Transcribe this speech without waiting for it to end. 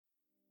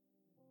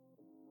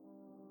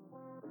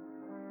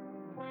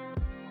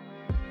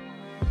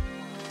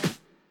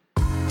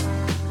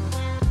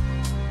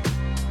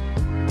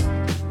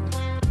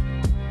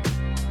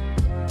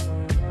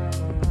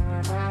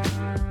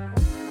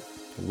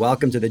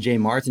Welcome to the Jay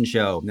Martin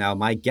Show. Now,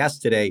 my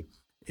guest today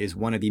is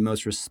one of the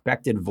most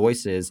respected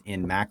voices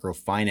in macro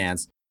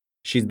finance.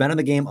 She's been in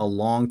the game a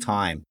long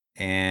time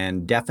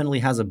and definitely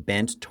has a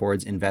bent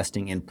towards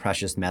investing in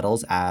precious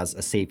metals as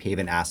a safe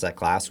haven asset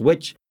class,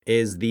 which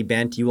is the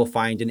bent you will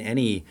find in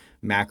any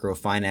macro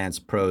finance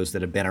pros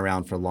that have been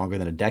around for longer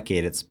than a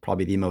decade. It's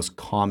probably the most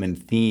common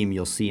theme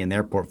you'll see in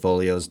their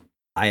portfolios.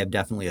 I have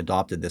definitely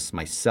adopted this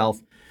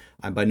myself.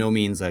 I'm by no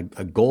means a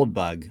gold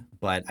bug,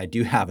 but I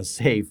do have a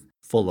safe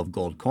full of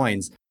gold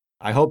coins.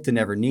 I hope to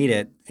never need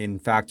it. In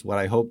fact, what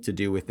I hope to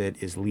do with it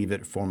is leave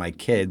it for my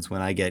kids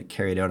when I get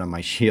carried out on my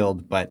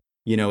shield. But,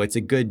 it's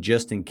a good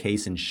just in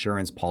case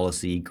insurance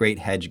policy, great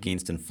hedge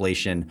against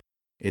inflation.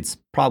 It's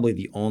probably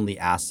the only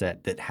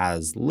asset that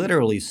has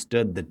literally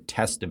stood the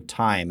test of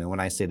time. And when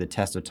I say the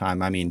test of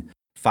time, I mean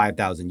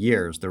 5,000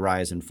 years, the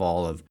rise and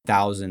fall of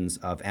thousands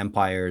of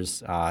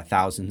empires,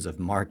 thousands of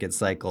market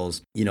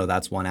cycles.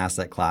 That's one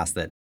asset class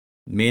that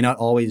may not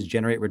always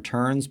generate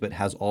returns, but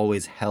has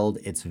always held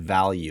its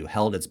value,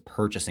 held its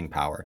purchasing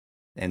power.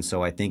 And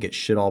so I think it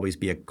should always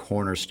be a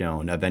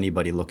cornerstone of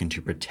anybody looking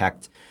to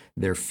protect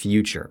their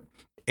future.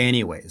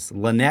 Anyways,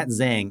 Lynette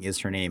Zang is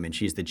her name, and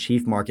she's the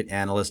chief market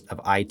analyst of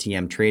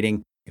ITM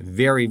Trading.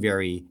 Very,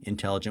 very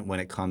intelligent when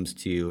it comes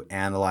to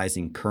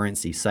analyzing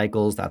currency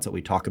cycles. That's what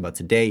we talk about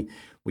today.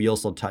 We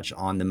also touch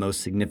on the most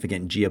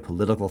significant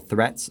geopolitical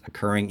threats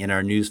occurring in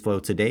our news flow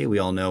today. We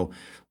all know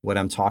what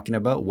I'm talking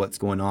about, what's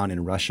going on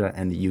in Russia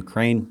and the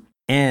Ukraine.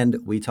 And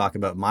we talk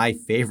about my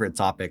favorite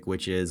topic,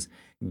 which is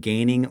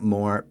gaining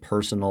more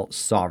personal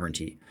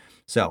sovereignty.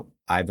 So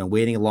I've been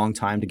waiting a long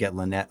time to get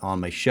Lynette on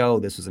my show.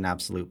 This was an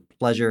absolute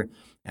pleasure,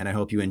 and I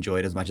hope you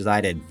enjoyed as much as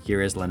I did.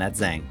 Here is Lynette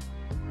Zang.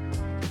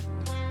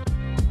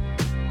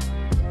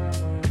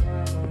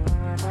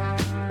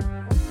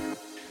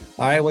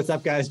 All right, what's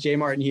up, guys? Jay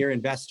Martin here,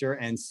 investor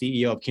and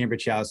CEO of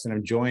Cambridge House, and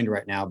I'm joined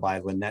right now by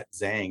Lynette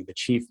Zang, the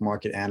chief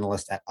market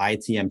analyst at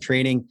ITM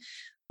Trading.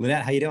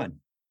 Lynette, how you doing?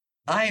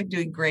 I am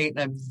doing great, and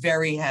I'm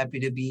very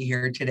happy to be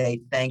here today.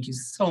 Thank you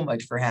so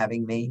much for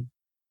having me.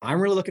 I'm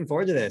really looking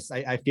forward to this.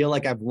 I feel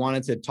like I've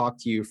wanted to talk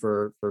to you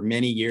for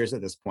many years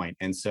at this point,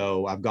 and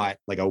so I've got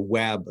like a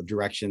web of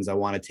directions I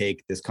want to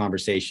take this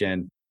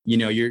conversation.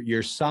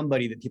 You're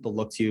somebody that people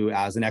look to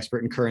as an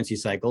expert in currency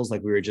cycles,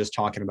 like we were just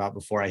talking about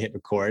before I hit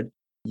record.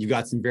 You've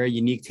got some very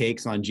unique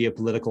takes on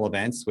geopolitical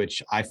events,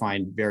 which I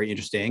find very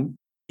interesting,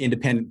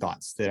 independent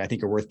thoughts that I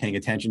think are worth paying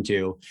attention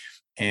to.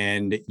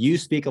 And you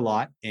speak a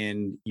lot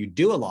and you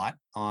do a lot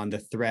on the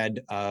thread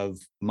of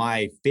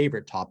my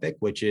favorite topic,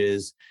 which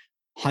is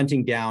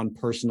hunting down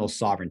personal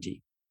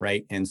sovereignty,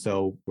 right? And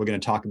so we're going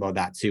to talk about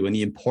that too, and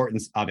the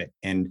importance of it,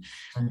 and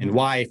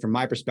why, from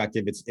my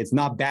perspective, it's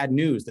not bad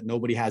news that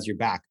nobody has your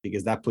back,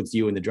 because that puts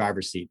you in the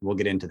driver's seat. We'll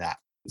get into that.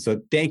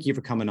 So thank you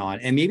for coming on.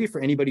 And maybe for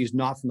anybody who's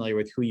not familiar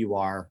with who you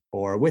are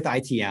or with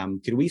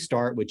ITM, could we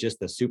start with just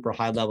the super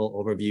high level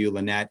overview?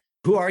 Lynette,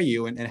 who are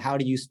you and how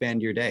do you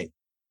spend your day?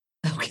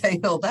 Okay,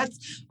 well,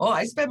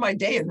 I spend my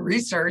day in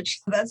research.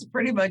 That's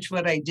pretty much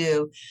what I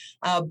do.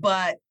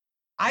 But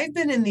I've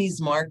been in these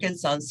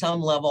markets on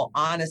some level,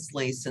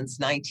 honestly, since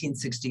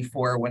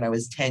 1964 when I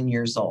was 10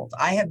 years old.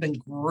 I have been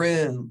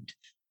groomed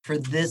for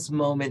this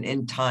moment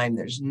in time.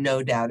 There's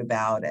no doubt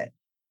about it.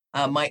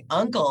 My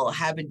uncle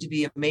happened to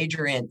be a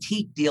major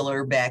antique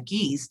dealer back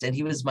east, and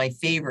he was my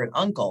favorite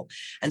uncle.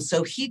 And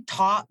so he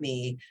taught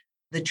me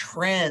the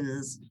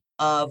trends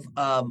of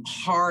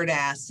hard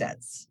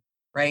assets,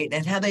 right?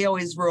 And how they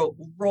always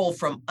roll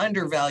from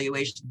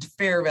undervaluation to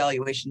fair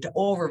valuation to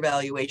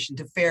overvaluation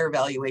to fair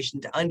valuation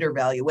to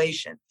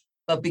undervaluation.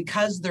 But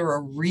because they're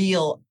a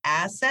real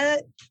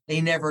asset, they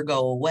never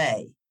go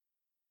away.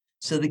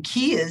 So the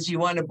key is you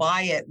want to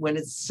buy it when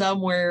it's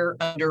somewhere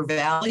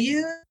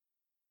undervalued.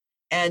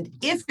 And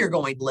if you're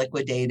going to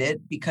liquidate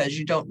it, because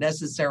you don't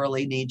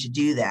necessarily need to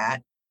do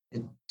that,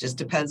 it just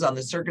depends on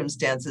the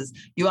circumstances,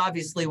 you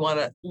obviously want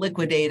to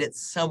liquidate it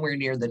somewhere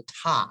near the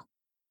top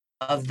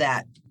of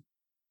that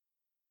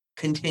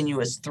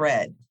continuous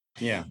thread.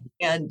 Yeah.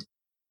 And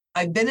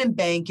I've been in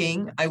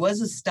banking. I was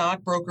a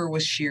stockbroker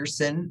with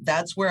Shearson.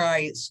 That's where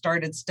I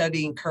started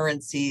studying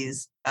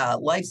currencies,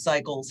 life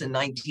cycles in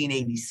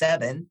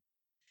 1987.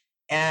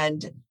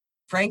 And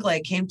frankly,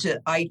 I came to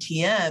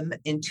ITM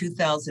in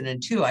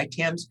 2002.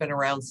 ITM's been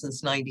around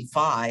since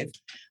 95,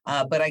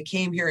 but I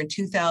came here in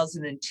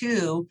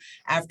 2002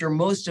 after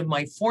most of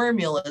my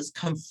formulas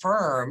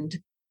confirmed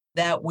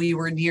that we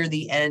were near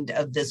the end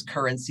of this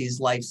currency's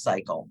life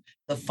cycle.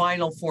 The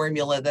final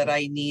formula that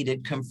I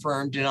needed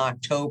confirmed in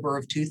October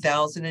of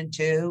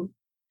 2002.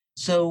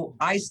 So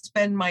I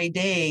spend my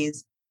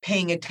days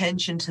paying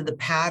attention to the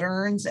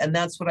patterns, and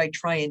that's what I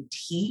try and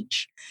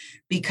teach,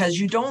 because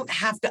you don't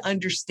have to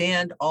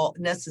understand all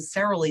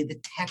necessarily the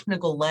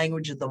technical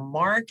language of the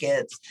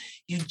markets.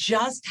 You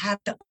just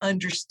have to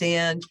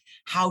understand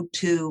how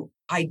to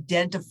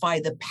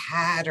identify the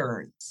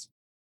patterns.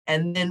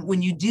 And then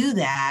when you do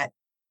that,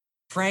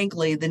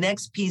 frankly, the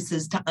next piece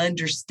is to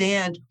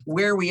understand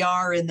where we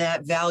are in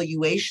that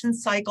valuation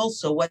cycle.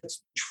 So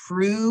what's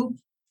true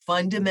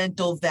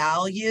fundamental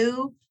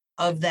value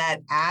of that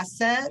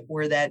asset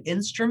or that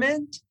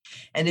instrument.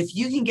 And if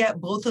you can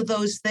get both of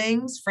those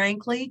things,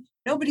 frankly,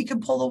 nobody can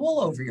pull the wool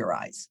over your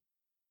eyes.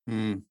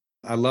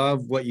 I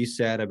love what you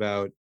said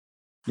about,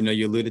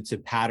 you alluded to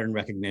pattern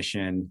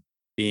recognition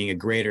being a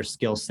greater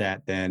skill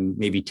set than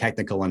maybe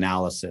technical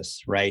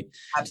analysis, right?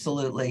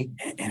 Absolutely.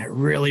 And it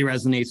really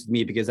resonates with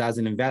me because as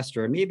an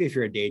investor, maybe if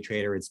you're a day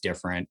trader, it's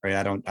different, right?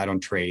 I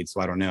don't trade,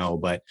 so I don't know,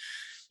 but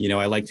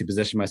I like to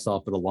position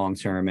myself for the long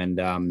term and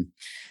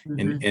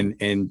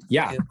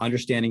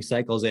understanding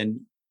cycles. And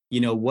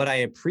what I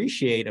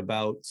appreciate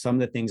about some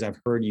of the things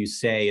I've heard you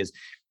say is,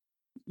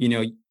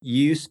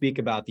 you speak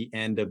about the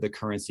end of the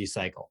currency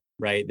cycle,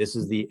 right? This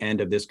is the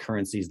end of this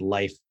currency's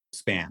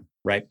lifespan,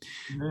 right?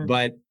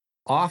 But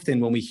often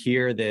when we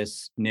hear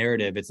this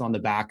narrative, it's on the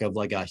back of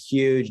like a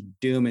huge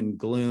doom and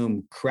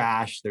gloom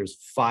crash. There's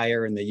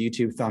fire in the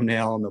YouTube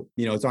thumbnail and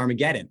it's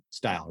Armageddon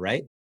style,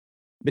 right?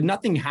 But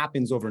nothing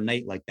happens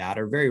overnight like that,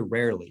 or very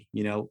rarely,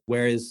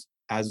 whereas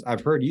as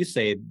I've heard you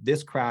say,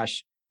 this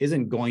crash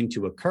isn't going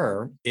to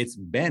occur. It's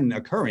been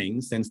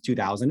occurring since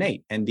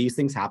 2008, and these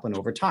things happen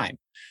over time,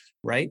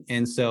 right?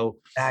 And so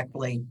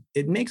exactly,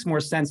 it makes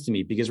more sense to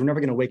me because we're never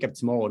going to wake up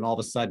tomorrow and all of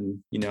a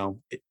sudden,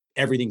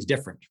 everything's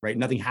different, right?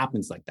 Nothing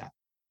happens like that.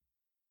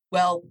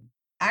 Well,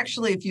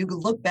 actually, if you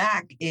look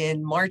back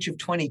in March of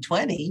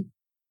 2020,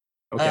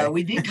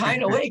 we did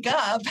kind of wake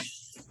up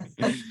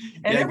and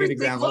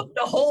everything looked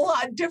a whole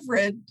lot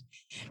different.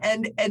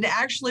 And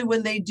actually,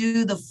 when they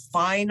do the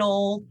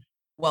final,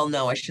 well,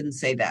 no, I shouldn't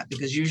say that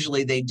because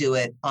usually they do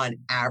it on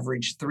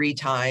average 3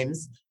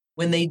 times.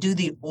 When they do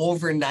the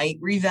overnight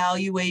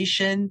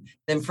revaluation,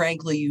 then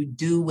frankly, you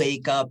do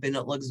wake up and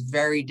it looks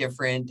very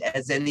different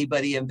as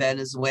anybody in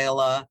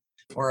Venezuela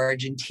or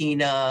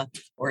Argentina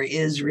or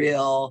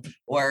Israel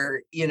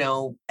or,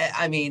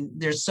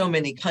 there's so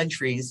many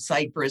countries,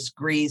 Cyprus,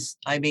 Greece.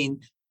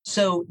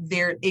 So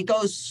it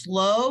goes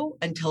slow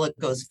until it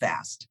goes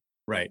fast.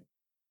 Right.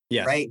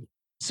 Yes. Right.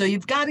 So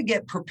you've got to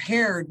get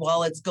prepared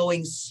while it's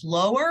going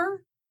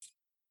slower.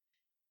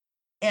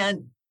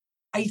 And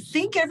I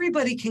think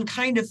everybody can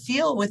kind of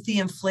feel with the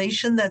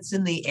inflation that's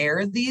in the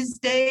air these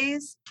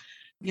days.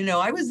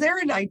 I was there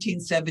in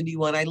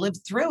 1971. I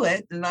lived through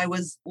it and I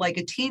was like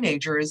a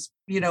teenager,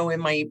 in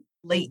my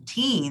late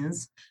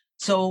teens.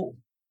 So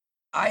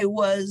I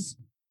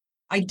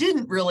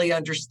didn't really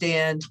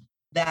understand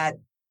that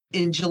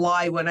in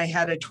July when I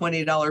had a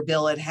 $20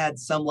 bill, it had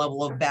some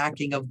level of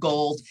backing of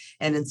gold.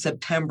 And in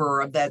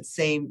September of that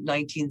same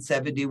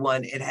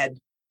 1971, it had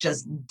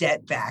just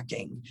debt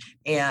backing.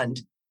 And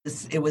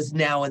it was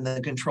now in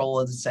the control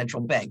of the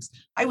central banks.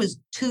 I was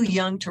too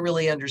young to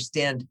really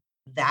understand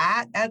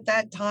that at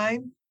that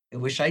time. I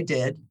wish I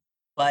did,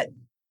 but,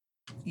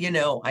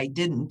 I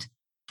didn't.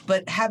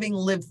 But having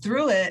lived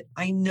through it,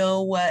 I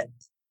know what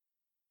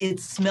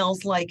it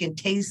smells like and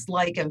tastes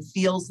like and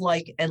feels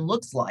like and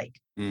looks like.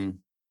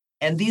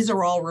 And these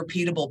are all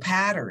repeatable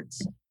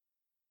patterns.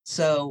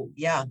 So,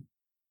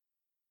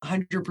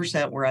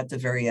 100% we're at the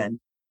very end.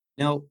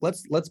 Now,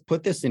 let's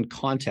put this in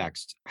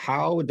context.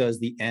 How does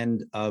the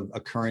end of a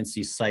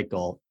currency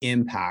cycle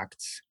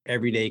impact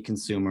everyday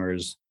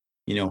consumers,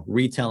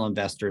 retail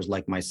investors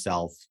like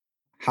myself?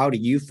 How do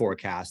you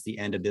forecast the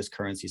end of this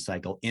currency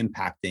cycle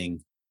impacting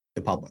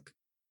the public?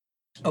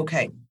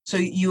 Okay, so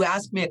you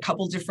asked me a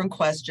couple different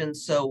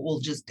questions, so we'll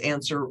just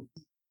answer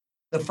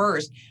the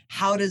first.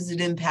 How does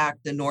it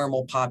impact the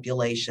normal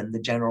population, the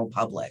general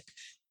public?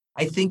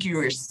 I think you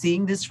are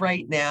seeing this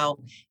right now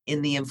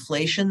in the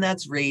inflation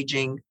that's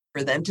raging.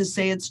 For them to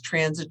say it's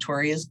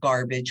transitory is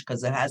garbage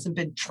because it hasn't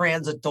been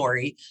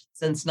transitory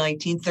since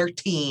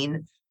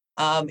 1913.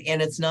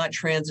 And it's not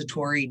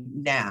transitory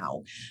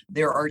now.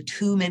 There are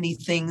too many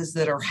things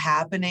that are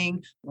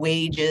happening.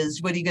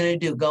 Wages, what are you going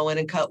to do? Go in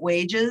and cut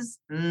wages?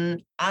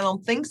 I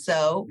don't think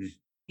so.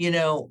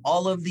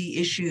 All of the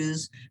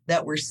issues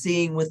that we're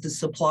seeing with the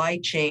supply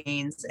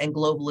chains and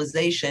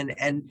globalization.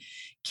 And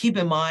keep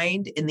in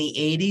mind, in the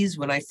 80s,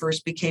 when I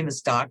first became a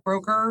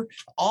stockbroker,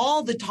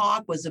 all the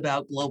talk was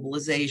about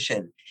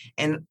globalization.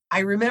 And I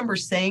remember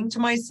saying to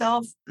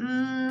myself,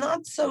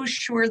 not so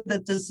sure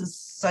that this is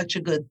such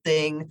a good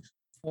thing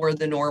for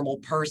the normal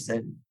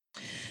person.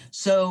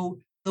 So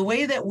the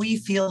way that we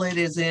feel it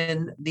is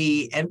in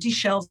the empty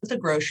shelves at the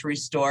grocery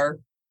store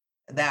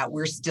that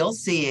we're still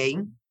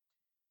seeing,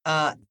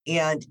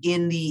 and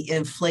in the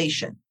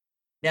inflation.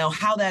 Now,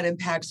 how that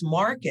impacts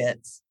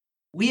markets,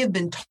 we have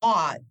been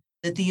taught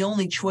that the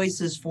only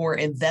choices for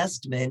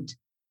investment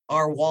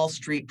are Wall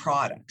Street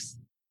products.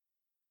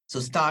 So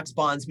stocks,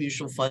 bonds,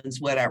 mutual funds,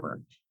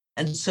 whatever.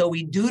 And so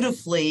we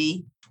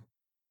dutifully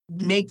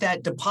make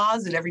that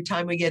deposit every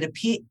time we get a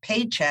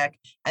paycheck,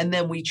 and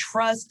then we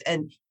trust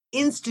an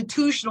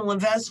institutional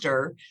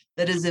investor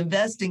that is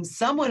investing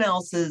someone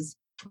else's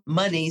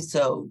money.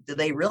 So do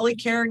they really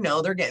care?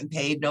 No, they're getting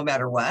paid no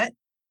matter what,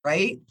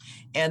 right?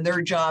 And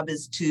their job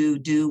is to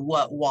do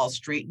what Wall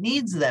Street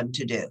needs them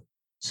to do.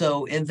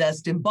 So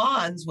invest in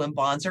bonds when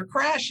bonds are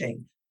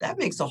crashing. that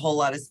makes a whole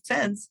lot of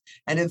sense.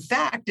 And in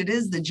fact, it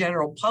is the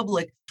general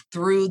public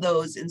through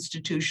those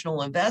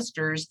institutional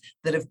investors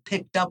that have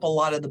picked up a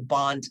lot of the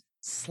bond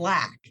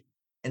slack.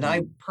 And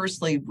I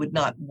personally would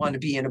not want to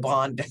be in a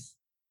bond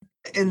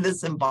in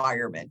this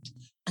environment.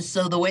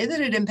 So the way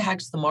that it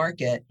impacts the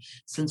market,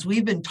 since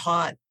we've been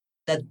taught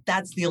that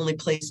that's the only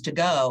place to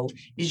go,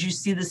 is you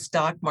see the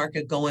stock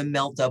market go in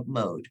melt up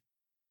mode,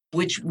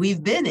 which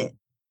we've been in,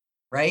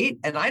 right?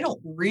 And I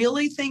don't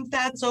really think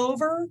that's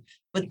over,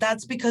 but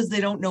that's because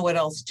they don't know what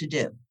else to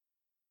do.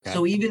 Okay.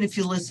 So even if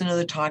you listen to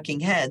the talking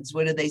heads,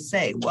 what do they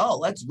say? Well,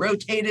 let's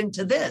rotate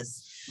into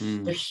this.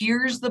 But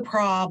here's the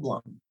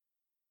problem.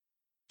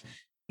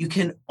 You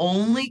can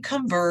only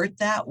convert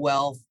that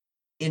wealth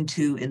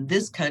into, in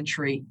this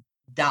country,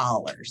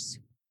 dollars.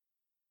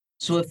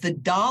 So if the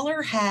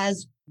dollar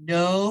has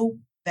no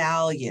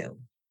value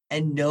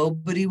and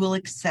nobody will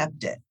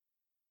accept it,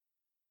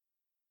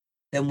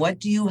 then what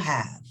do you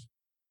have?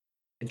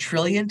 A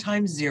trillion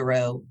times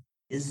zero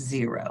is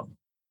zero.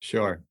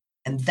 Sure.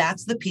 And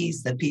that's the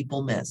piece that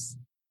people miss.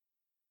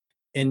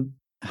 And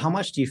how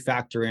much do you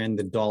factor in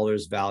the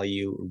dollar's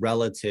value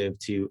relative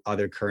to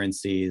other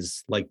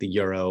currencies like the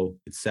euro,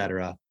 et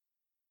cetera?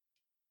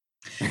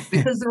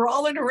 Because they're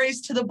all in a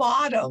race to the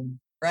bottom,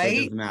 right? So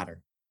it doesn't matter.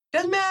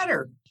 Doesn't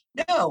matter.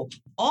 No,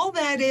 all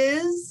that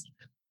is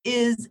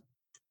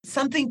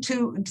something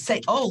to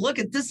say, oh, look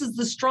at this is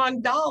the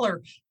strong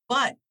dollar.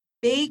 But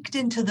baked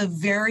into the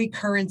very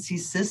currency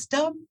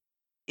system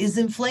is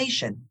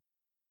inflation.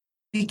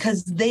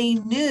 Because they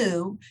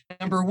knew,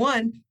 number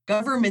one,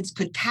 governments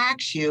could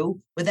tax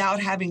you without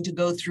having to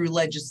go through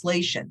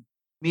legislation.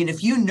 I mean,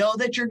 if you know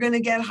that you're going to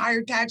get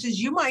higher taxes,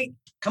 you might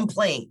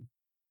complain,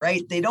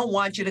 right? They don't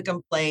want you to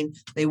complain.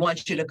 They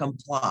want you to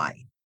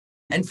comply.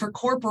 And for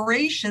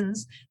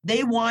corporations,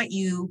 they want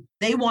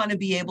to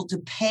be able to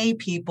pay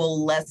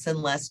people less and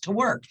less to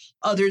work,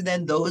 other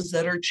than those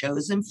that are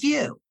chosen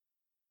few.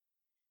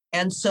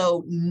 And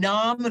so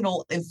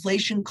nominal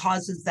inflation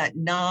causes that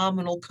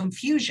nominal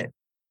confusion.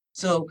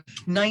 So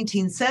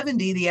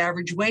 1970, the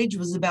average wage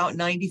was about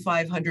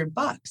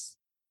 $9,500.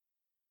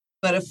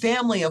 But a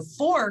family of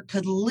four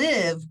could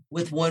live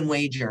with one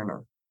wage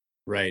earner.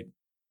 Right.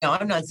 Now,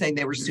 I'm not saying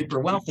they were super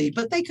wealthy,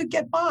 but they could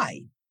get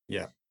by.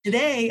 Yeah.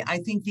 Today, I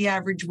think the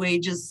average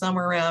wage is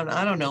somewhere around,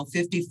 I don't know,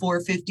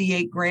 54,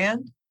 58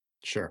 grand.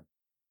 Sure.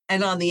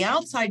 And on the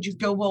outside, you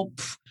go, well,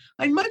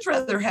 I'd much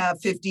rather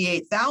have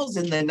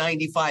 58,000 than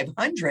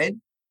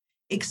 9,500,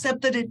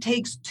 except that it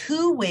takes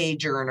two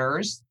wage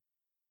earners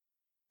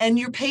and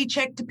you're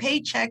paycheck to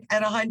paycheck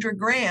at 100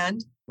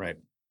 grand. Right.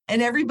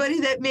 And everybody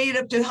that made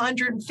up to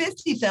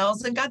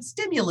 150,000 got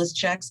stimulus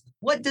checks.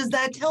 What does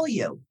that tell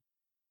you?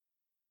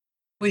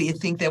 What do you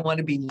think, they want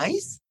to be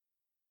nice?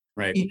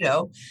 Right. You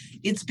know,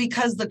 it's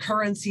because the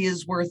currency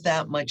is worth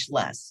that much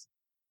less.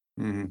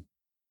 Mm-hmm.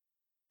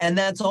 And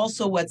that's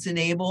also what's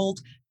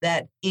enabled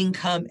that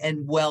income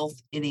and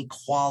wealth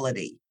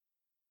inequality,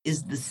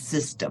 is the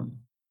system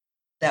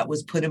that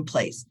was put in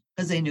place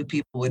because they knew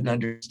people wouldn't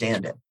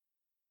understand it.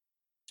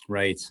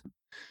 Right.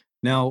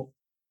 Now,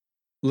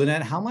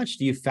 Lynette, how much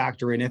do you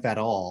factor in, if at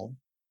all?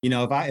 You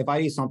know, if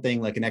I do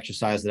something like an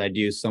exercise that I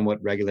do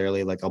somewhat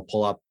regularly, like I'll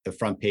pull up the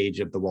front page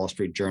of the Wall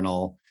Street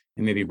Journal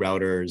and maybe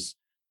Reuters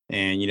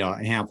and, you know,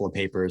 a handful of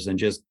papers, and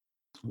just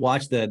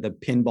watch the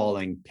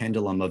pinballing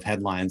pendulum of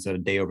headlines on a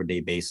day over day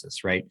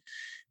basis, right?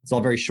 It's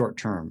all very short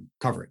term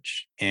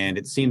coverage. And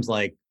it seems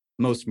like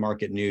most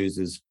market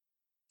news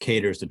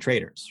caters to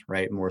traders,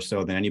 right? More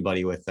so than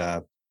anybody with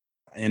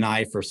an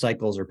eye for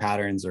cycles or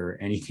patterns or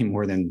anything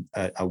more than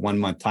a 1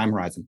 month time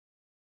horizon.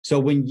 So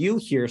when you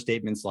hear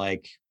statements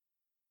like,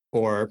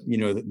 or, you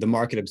know, the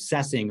market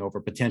obsessing over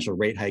potential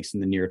rate hikes in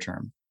the near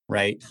term,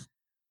 right?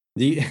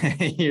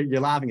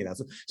 You're laughing at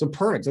that. So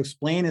perfect. So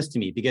explain this to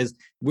me, because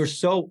we're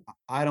so,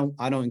 I don't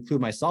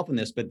include myself in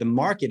this, but the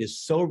market is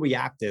so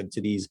reactive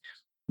to these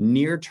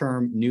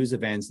near-term news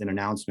events and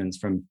announcements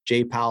from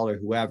Jay Powell or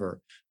whoever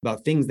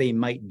about things they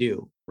might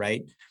do,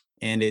 right?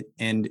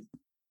 And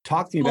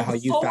talk to me about how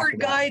you forward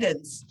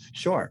guidance.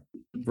 Sure.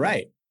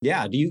 Right.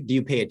 Yeah. Do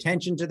you pay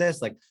attention to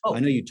this? Like, I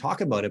know you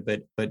talk about it,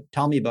 but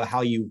tell me about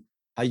how you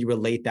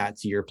relate that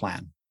to your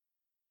plan.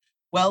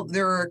 Well,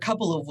 there are a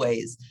couple of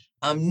ways.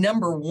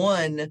 Number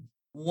one,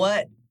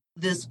 what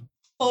this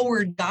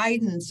forward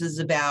guidance is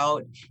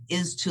about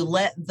is to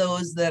let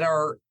those that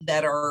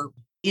are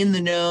in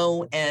the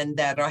know and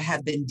that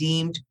have been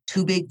deemed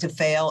too big to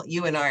fail.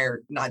 You and I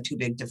are not too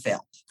big to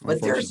fail,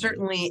 but there are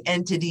certainly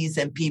entities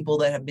and people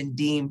that have been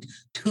deemed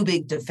too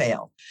big to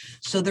fail.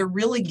 So they're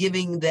really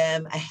giving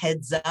them a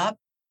heads up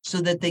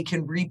so that they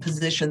can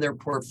reposition their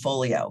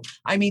portfolio.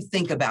 I mean,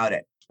 think about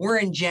it. We're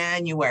in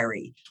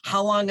January.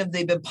 How long have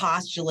they been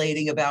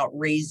postulating about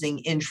raising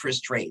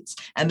interest rates?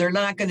 And they're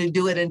not going to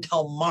do it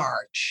until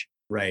March.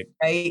 Right.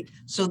 Right.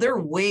 So they're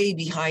way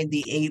behind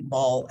the 8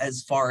 ball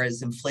as far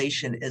as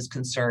inflation is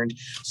concerned.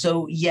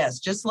 So yes,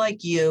 just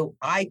like you,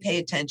 I pay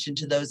attention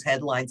to those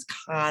headlines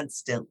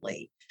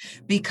constantly,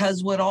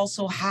 because what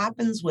also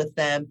happens with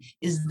them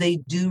is they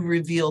do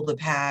reveal the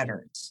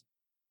patterns.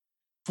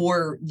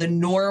 For the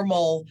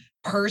normal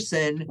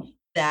person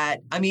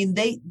that, I mean,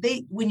 they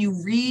when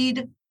you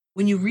read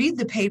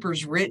the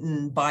papers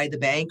written by the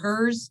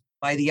bankers,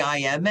 by the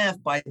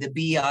IMF, by the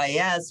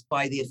BIS,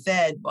 by the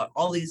Fed, by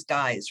all these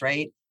guys,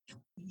 right?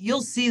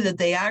 You'll see that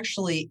they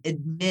actually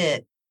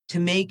admit to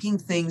making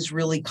things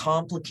really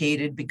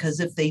complicated, because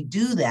if they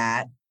do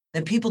that,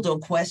 then people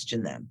don't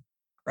question them,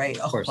 right?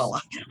 Oh,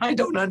 well, I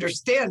don't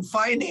understand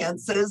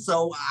finances.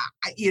 So,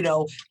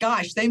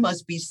 gosh, they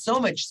must be so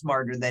much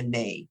smarter than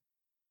me.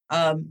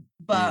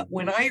 But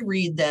when I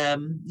read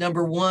them,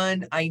 number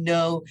one, I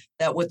know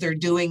that what they're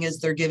doing is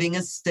they're giving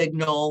a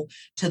signal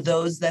to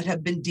those that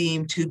have been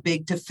deemed too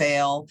big to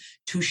fail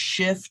to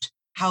shift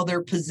how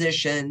they're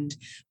positioned.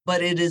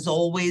 But it is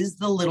always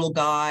the little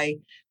guy,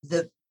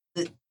 the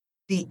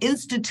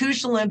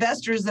institutional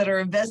investors that are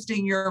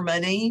investing your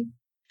money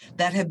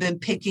that have been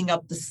picking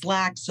up the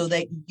slack, so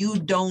that you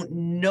don't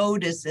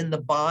notice in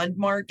the bond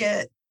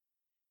market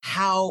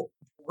how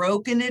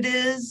broken it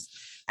is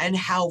and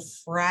how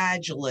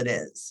fragile it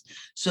is,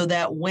 so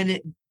that when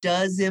it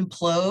does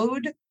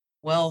implode,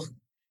 well,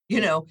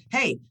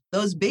 hey,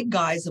 those big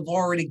guys have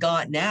already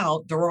gotten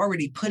out. They're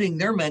already putting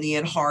their money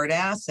in hard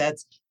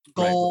assets,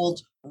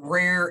 gold,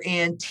 rare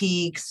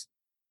antiques,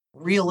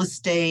 real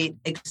estate,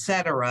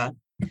 etc.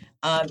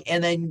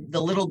 And then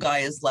the little guy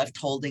is left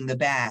holding the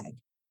bag.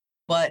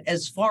 But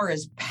as far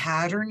as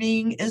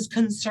patterning is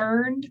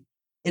concerned,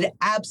 it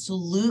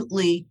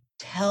absolutely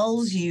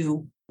tells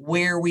you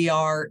where we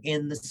are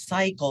in the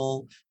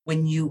cycle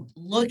when you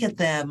look at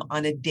them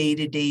on a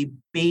day-to-day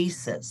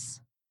basis.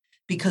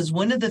 Because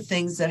one of the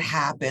things that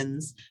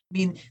happens, I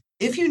mean,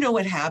 if you know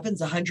what happens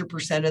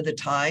 100% of the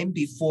time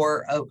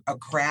before a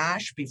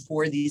crash,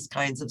 before these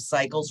kinds of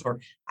cycles, or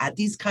at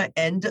these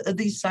end of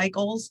these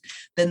cycles,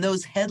 then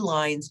those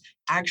headlines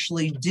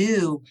actually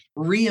do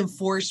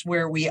reinforce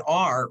where we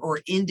are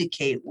or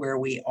indicate where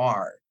we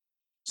are.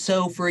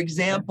 So, for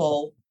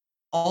example,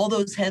 all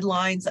those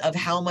headlines of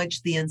how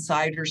much the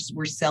insiders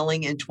were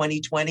selling in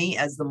 2020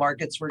 as the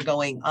markets were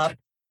going up,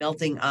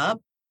 melting up.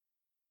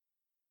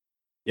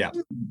 Yeah.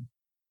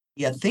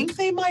 You think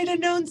they might have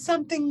known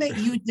something that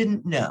you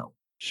didn't know.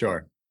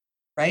 Sure.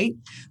 Right?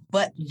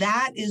 But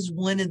that is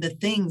one of the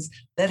things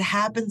that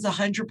happens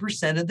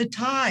 100% of the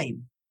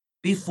time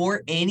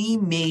before any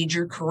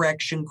major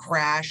correction,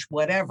 crash,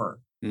 whatever.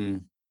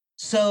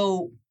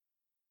 So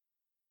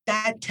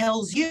that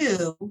tells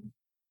you,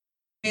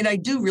 and I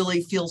do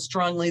really feel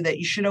strongly that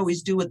you should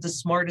always do what the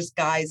smartest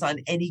guys on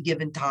any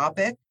given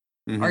topic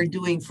are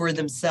doing for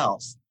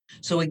themselves.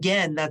 So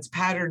again, that's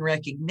pattern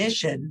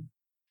recognition.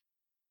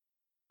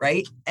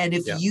 Right. And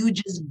if you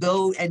just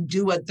go and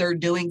do what they're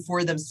doing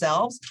for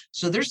themselves,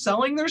 so they're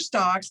selling their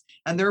stocks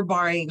and they're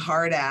buying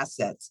hard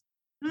assets.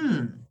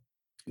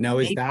 Now,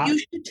 is that you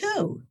should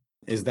too?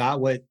 Is that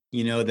what,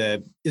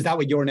 is that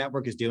what your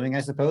network is doing, I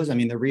suppose? I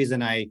mean, the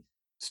reason I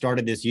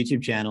started this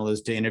YouTube channel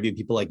is to interview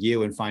people like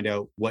you and find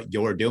out what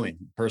you're doing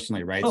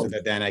personally, right? So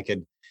that then I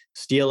could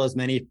steal as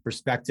many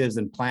perspectives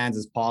and plans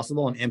as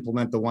possible and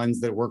implement the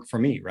ones that work for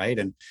me, right?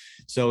 And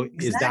so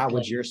is that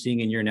what you're seeing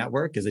in your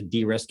network? Is it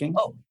de-risking?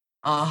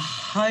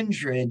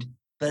 100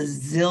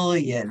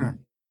 bazillion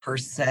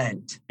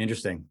 %.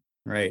 Interesting.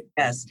 Right.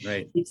 Yes.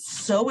 Right. It's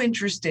so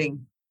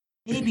interesting.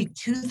 Maybe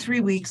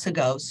 2-3 weeks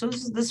ago. So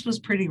this was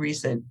pretty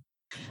recent.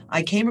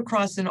 I came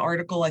across an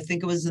article, I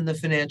think it was in the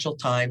Financial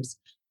Times,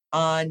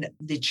 on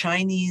the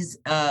Chinese,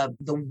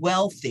 the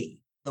wealthy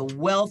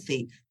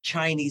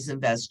Chinese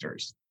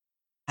investors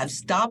have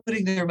stopped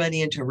putting their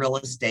money into real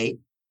estate,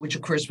 which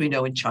of course we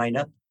know in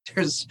China,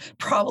 there's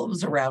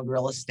problems around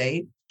real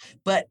estate.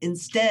 But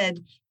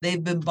instead,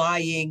 they've been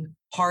buying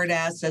hard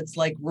assets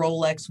like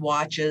Rolex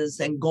watches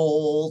and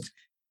gold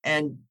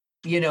and,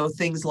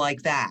 things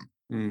like that,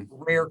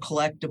 rare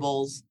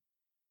collectibles.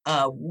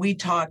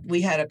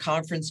 We had a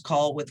conference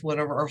call with one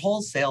of our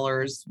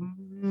wholesalers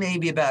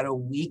maybe about a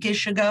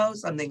weekish ago,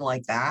 something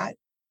like that.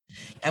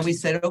 And we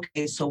said,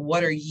 okay, so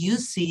what are you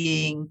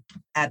seeing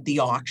at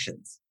the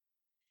auctions?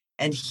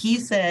 And he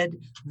said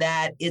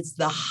that it's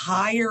the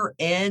higher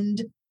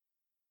end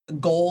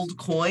gold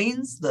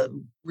coins,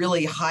 the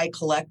really high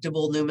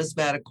collectible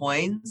numismatic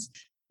coins,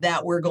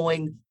 that were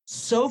going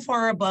so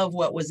far above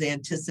what was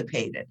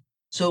anticipated.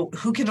 So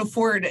who can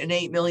afford an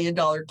 $8 million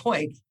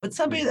coin? But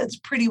somebody that's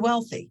pretty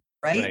wealthy,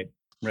 right?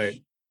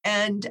 Right.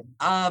 And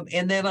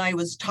then I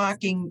was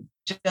talking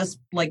just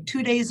like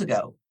 2 days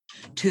ago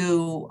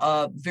to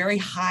a very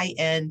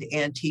high-end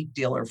antique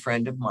dealer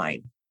friend of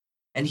mine.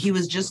 And he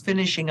was just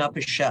finishing up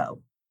a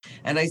show.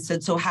 And I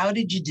said, so how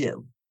did you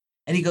do?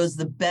 And he goes,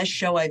 the best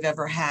show I've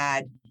ever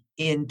had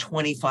in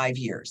 25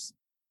 years.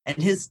 And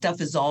his stuff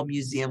is all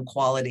museum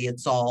quality.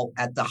 It's all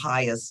at the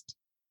highest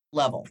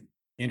level.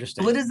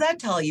 Interesting. What does that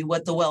tell you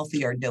what the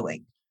wealthy are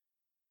doing?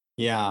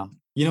 Yeah.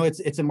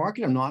 It's a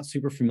market I'm not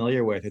super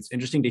familiar with. It's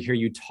interesting to hear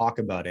you talk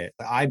about it.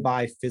 I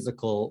buy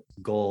physical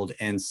gold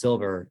and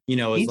silver.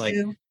 It's like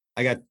too.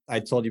 I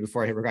told you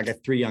before I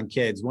got 3 young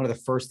kids. One of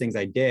the first things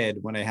I did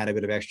when I had a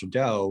bit of extra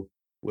dough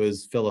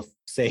was fill a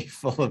safe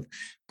full of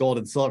gold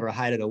and silver,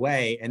 hide it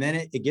away. And then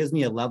it gives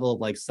me a level of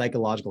like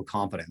psychological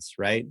confidence,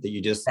 right? That you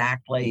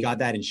Exactly. got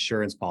that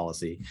insurance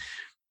policy.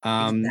 But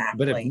I've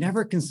Exactly.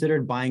 never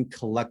considered buying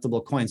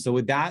collectible coins. So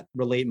would that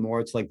relate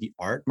more to like the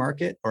art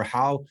market, or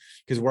how?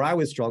 Because where I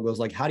would struggle is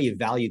like, how do you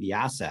value the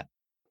asset?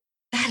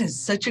 That is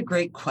such a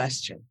great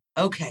question.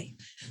 Okay.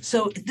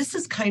 So this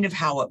is kind of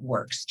how it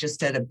works,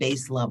 just at a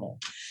base level.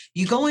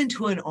 You go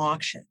into an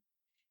auction,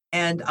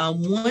 and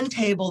on one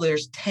table,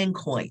 there's 10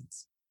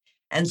 coins.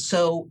 And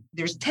so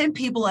there's 10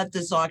 people at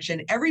this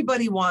auction.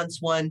 Everybody wants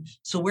one.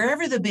 So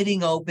wherever the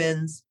bidding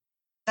opens,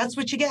 that's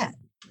what you get.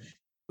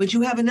 But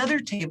you have another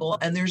table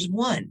and there's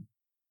one,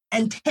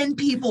 and 10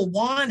 people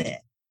want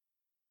it.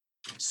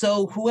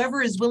 So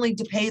whoever is willing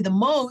to pay the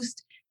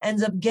most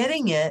ends up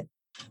getting it.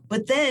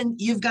 But then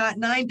you've got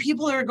 9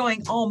 people that are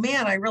going, oh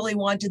man, I really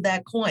wanted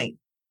that coin.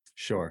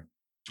 Sure.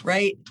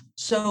 Right.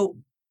 So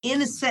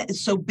in a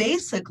sense, so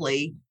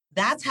basically,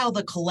 that's how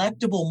the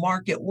collectible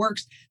market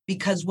works,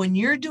 because when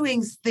you're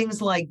doing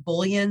things like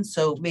bullion,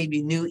 so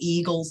maybe new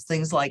eagles,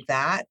 things like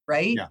that,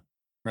 right? Yeah.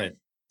 Right.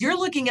 You're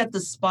looking at the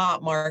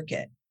spot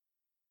market.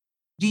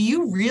 Do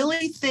you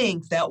really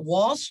think that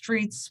Wall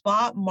Street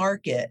spot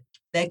market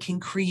that can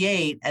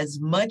create as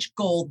much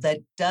gold that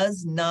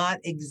does not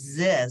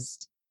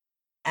exist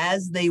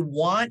as they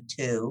want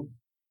to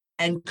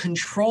and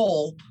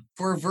control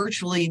for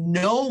virtually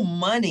no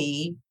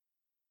money,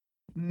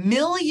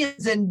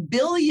 millions and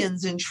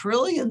billions and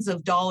trillions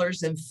of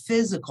dollars in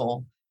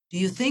physical, do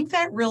you think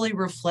that really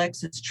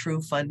reflects its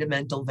true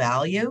fundamental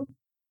value?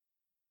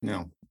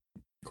 No,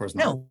 of course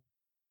not. No,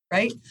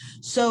 right?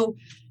 So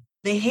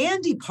the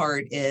handy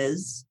part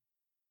is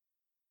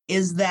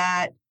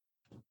that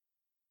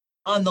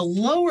on the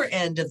lower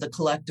end of the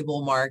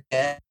collectible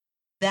market,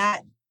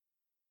 that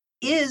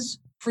is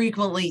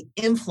frequently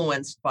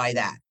influenced by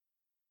that,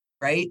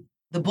 right?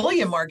 The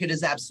bullion market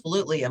is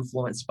absolutely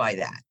influenced by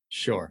that.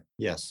 Sure.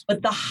 Yes.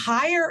 But the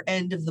higher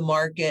end of the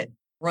market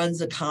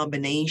runs a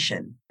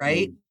combination,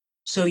 right?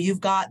 So you've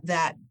got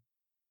that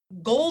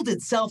gold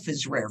itself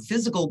is rare.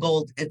 Physical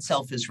gold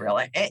itself is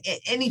rare.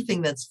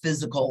 Anything that's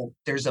physical,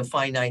 there's a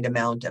finite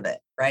amount of it,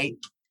 right?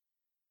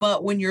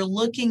 But when you're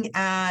looking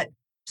at,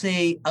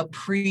 say, a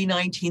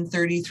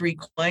pre-1933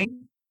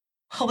 coin,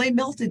 well, they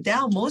melted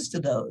down most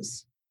of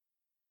those.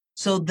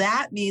 So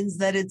that means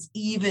that it's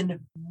even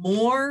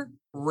more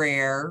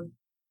rare.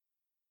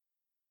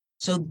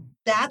 So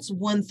that's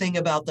one thing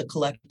about the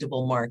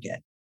collectible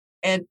market.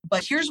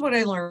 But here's what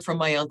I learned from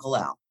my Uncle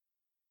Al.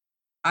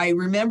 I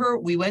remember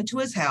we went to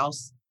his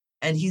house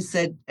and he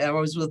said, I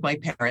was with my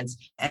parents,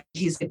 and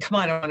he said, come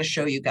on, I want to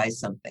show you guys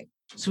something.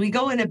 So we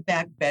go in a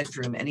back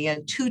bedroom and he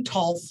had 2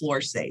 tall floor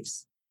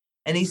safes.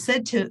 And he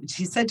said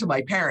to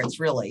my parents,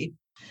 really,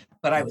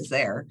 but I was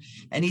there.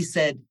 And he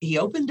said, he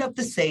opened up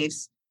the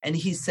safes and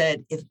he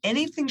said, if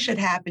anything should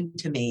happen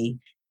to me,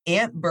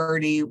 Aunt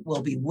Bertie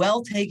will be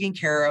well taken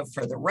care of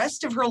for the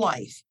rest of her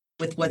life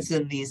with what's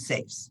in these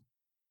safes.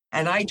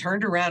 And I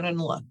turned around and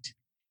looked,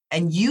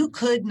 and you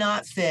could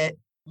not fit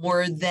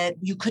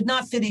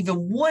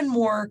even one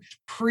more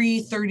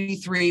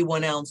pre-33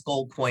 1-ounce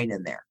gold coin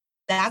in there.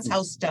 That's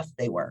how stuffed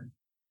they were.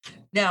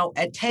 Now,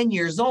 at 10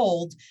 years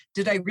old,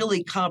 did I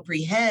really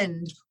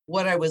comprehend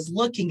what I was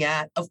looking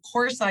at? Of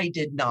course I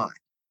did not.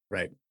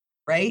 Right.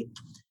 Right.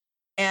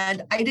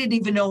 And I didn't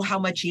even know how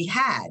much he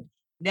had.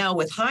 Now,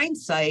 with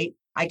hindsight,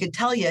 I could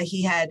tell you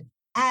he had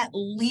at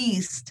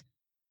least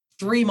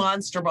 3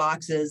 monster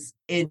boxes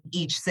in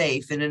each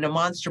safe. And in a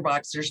monster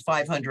box, there's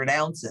 500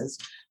 ounces.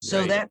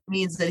 So that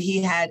means that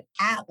he had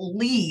at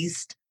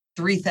least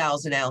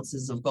 3,000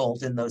 ounces of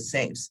gold in those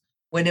safes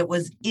when it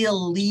was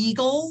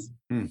illegal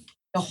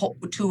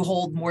to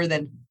hold more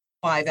than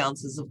 5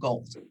 ounces of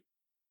gold.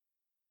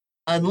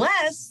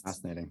 Unless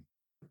Fascinating.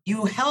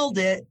 you held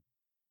it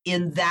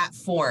in that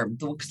form.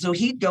 So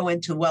he'd go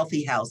into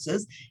wealthy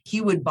houses. He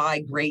would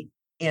buy great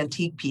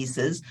antique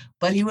pieces,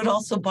 but he would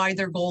also buy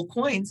their gold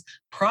coins,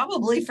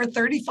 probably for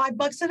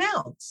 $35 an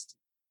ounce.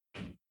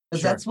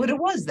 Because that's what it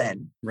was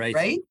then. Right.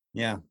 Right?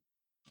 Yeah.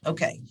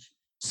 Okay.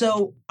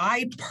 So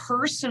I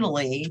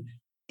personally,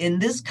 in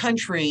this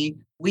country,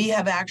 we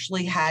have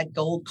actually had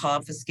gold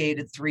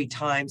confiscated 3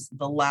 times.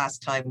 The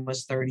last time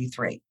was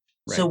 33.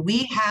 Right. So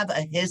we have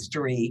a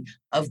history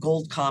of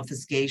gold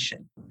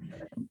confiscation.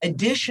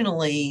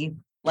 Additionally,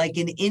 like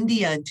in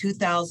India in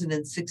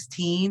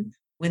 2016,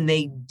 when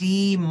they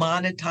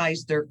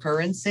demonetized their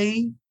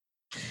currency,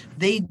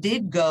 they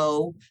did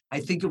go, I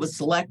think it was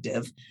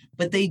selective,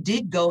 but they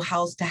did go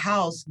house to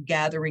house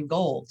gathering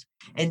gold.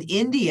 And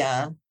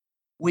India,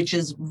 which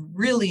is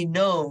really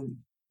known,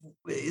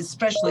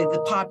 especially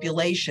the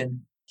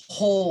population,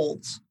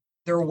 holds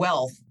their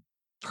wealth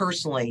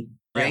personally,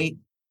 right?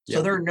 Yeah.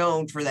 So they're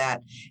known for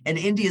that. And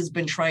India's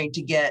been trying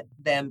to get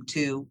them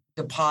to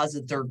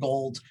deposit their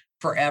gold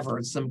forever.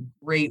 It's some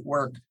great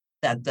work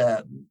that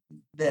the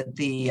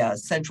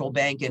central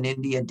bank in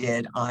India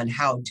did on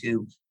how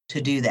to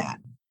do that.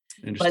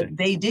 But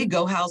they did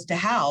go house to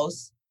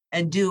house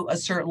and do a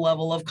certain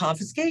level of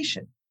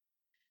confiscation.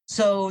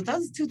 So that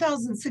was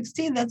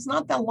 2016. That's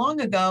not that long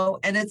ago.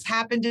 And it's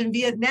happened in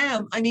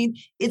Vietnam. I mean,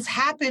 it's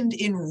happened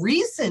in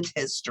recent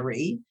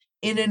history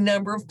in a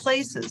number of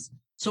places.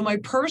 So my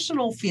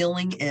personal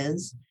feeling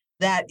is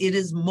that it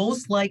is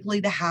most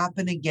likely to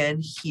happen again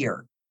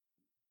here.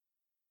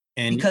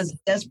 And because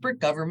desperate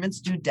governments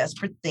do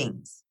desperate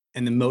things.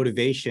 And the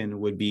motivation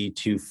would be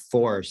to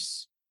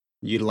force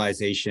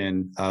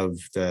utilization of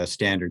the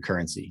standard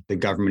currency, the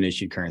government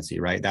issued currency,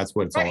 right? That's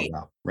what it's all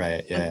about,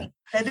 right? Yeah.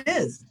 That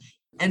is.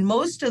 And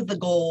most of the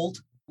gold,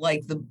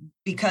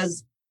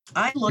 because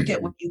I look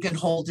at what you can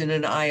hold in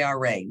an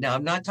IRA. Now,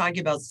 I'm not talking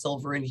about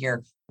silver in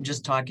here. I'm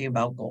just talking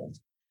about gold.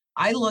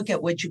 I look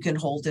at what you can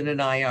hold in an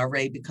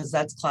IRA because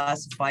that's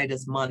classified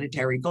as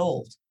monetary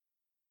gold.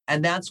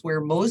 And that's where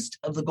most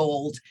of the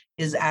gold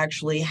is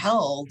actually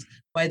held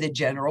by the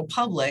general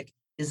public,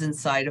 is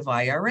inside of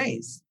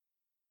IRAs.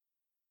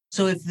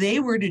 So if they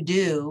were to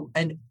do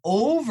an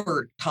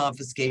overt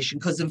confiscation,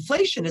 because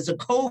inflation is a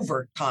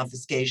covert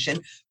confiscation,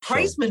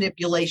 price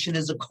manipulation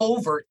is a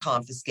covert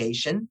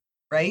confiscation,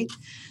 right?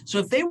 So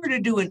if they were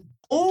to do an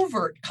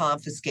overt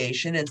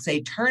confiscation and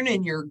say, turn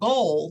in your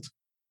gold,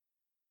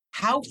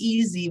 how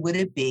easy would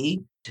it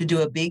be to do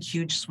a big,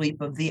 huge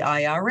sweep of the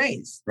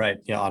IRAs? Right.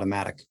 Yeah.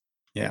 Automatic.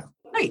 Yeah.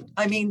 Right.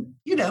 I mean,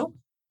 no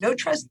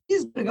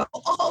trustees going to go,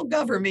 oh,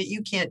 government,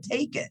 you can't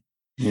take it.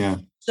 Yeah.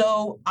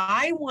 So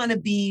I want to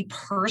be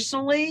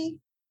personally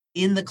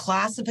in the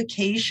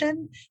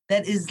classification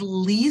that is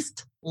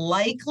least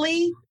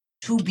likely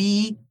to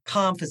be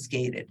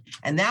confiscated.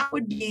 And that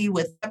would be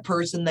with a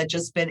person that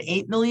just spent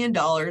 $8 million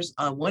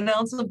on 1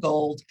 ounce of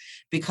gold,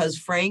 because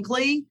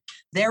frankly,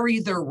 they're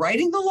either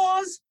writing the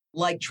laws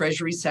like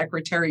Treasury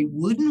Secretary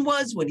Wooden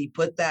was when he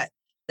put that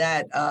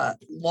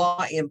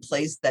law in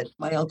place that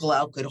my Uncle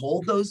Al could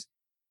hold those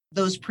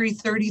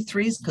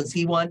pre-33s because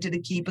he wanted to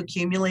keep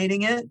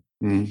accumulating it.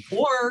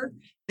 Or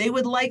they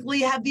would likely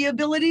have the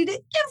ability to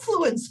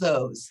influence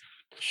those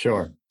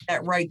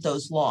that write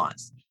those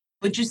laws.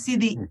 But you see,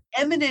 the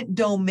eminent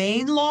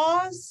domain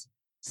laws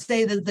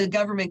say that the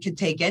government can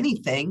take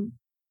anything,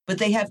 but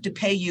they have to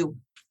pay you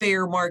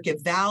fair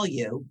market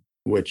value.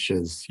 Which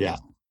is,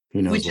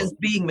 is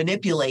being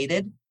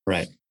manipulated.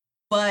 Right.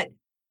 But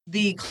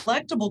the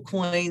collectible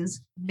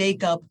coins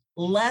make up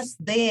less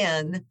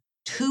than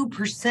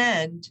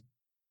 2%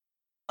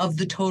 of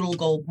the total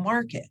gold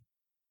market.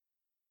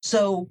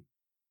 So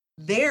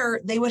they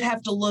would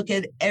have to look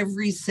at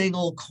every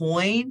single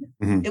coin.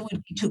 It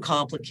would be too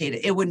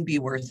complicated. It wouldn't be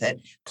worth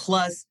it.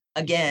 Plus,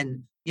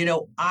 again,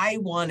 I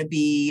want to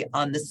be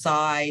on the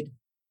side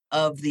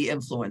of the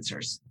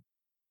influencers.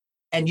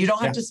 And you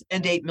don't have to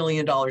spend $8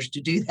 million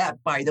to do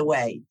that, by the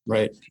way.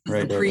 Right.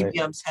 The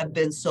premiums have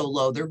been so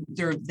low.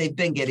 They've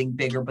been getting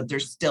bigger, but they're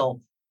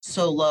still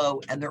so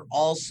low. And they're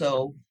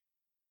also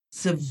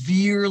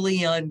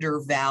severely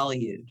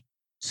undervalued.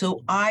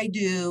 So I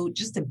do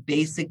just a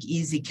basic,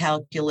 easy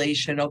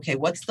calculation. Okay,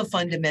 what's the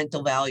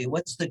fundamental value?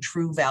 What's the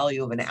true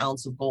value of an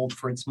ounce of gold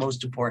for its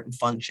most important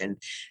function?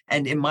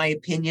 And in my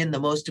opinion, the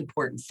most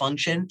important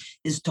function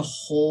is to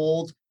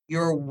hold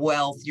your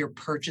wealth, your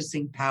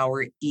purchasing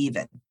power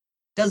even.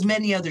 Does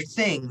many other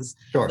things,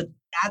 but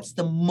that's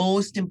the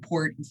most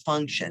important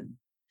function.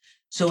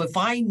 So if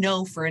I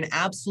know for an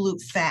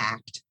absolute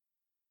fact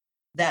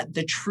that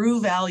the true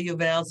value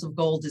of an ounce of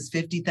gold is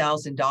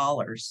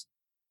 $50,000,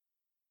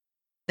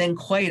 then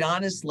quite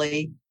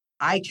honestly,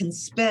 I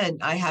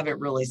haven't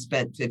really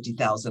spent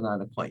 $50,000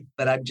 on a coin,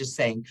 but I'm just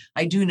saying,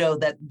 I do know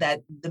that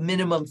the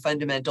minimum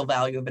fundamental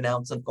value of an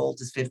ounce of gold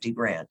is 50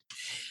 grand.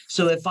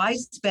 So if I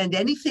spend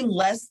anything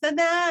less than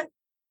that,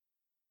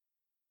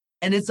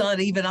 and it's on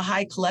even a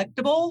high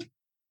collectible,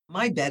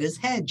 my bet is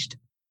hedged.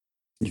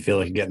 You feel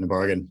like you're getting a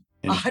bargain.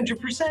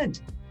 100%.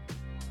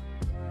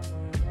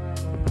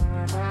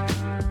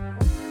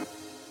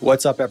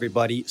 What's up,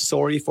 everybody?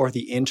 Sorry for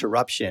the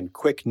interruption.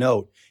 Quick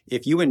note,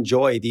 if you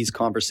enjoy these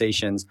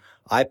conversations,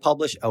 I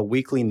publish a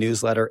weekly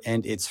newsletter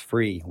and it's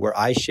free, where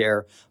I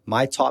share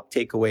my top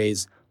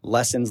takeaways,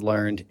 lessons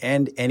learned,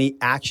 and any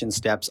action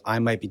steps I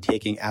might be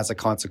taking as a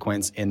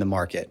consequence in the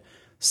market.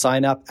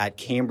 Sign up at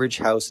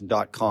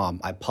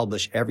cambridgehouse.com. I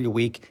publish every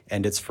week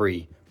and it's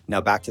free.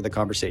 Now back to the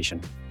conversation.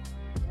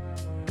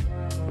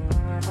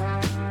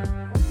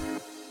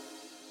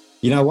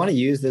 I want to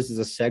use this as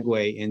a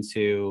segue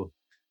into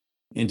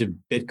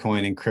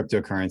Bitcoin and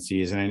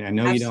cryptocurrencies. And I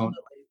know Absolutely.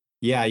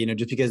 You don't,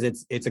 just because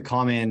it's a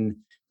common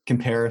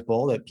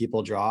comparable that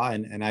people draw.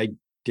 And I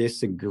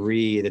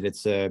disagree that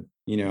it's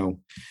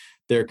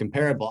they're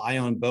comparable. I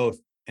own both.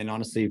 And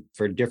honestly,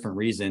 for different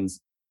reasons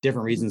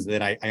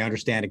that I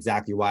understand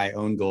exactly why I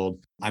own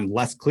gold. I'm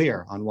less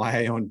clear on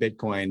why I own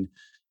Bitcoin,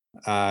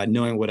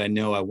 knowing what I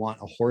know. I want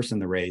a horse in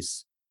the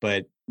race,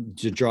 but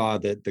to draw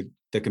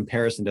the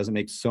comparison doesn't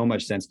make so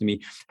much sense to me.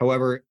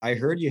 However, I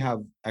heard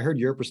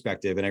your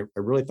perspective, and I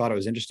really thought it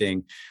was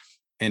interesting.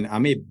 And I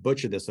may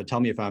butcher this, so tell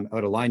me if I'm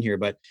out of line here,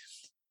 but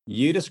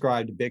you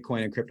described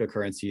Bitcoin and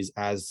cryptocurrencies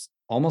as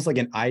almost like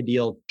an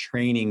ideal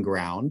training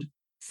ground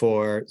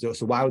so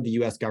why would the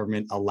US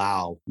government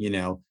allow,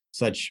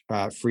 such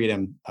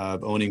freedom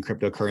of owning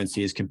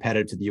cryptocurrencies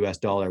competitive to the US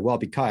dollar? Well,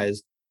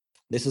 because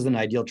this is an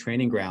ideal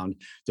training ground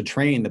to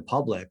train the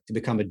public to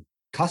become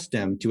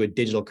accustomed to a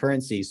digital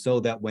currency so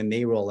that when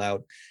they roll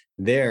out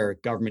their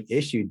government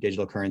issued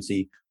digital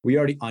currency, we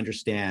already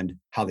understand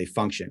how they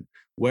function.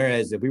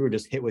 Whereas if we were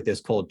just hit with this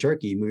cold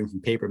turkey, moving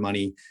from paper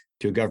money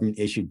to a government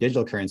issued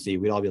digital currency,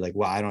 we'd all be like,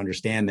 well, I don't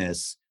understand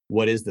this.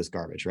 What is this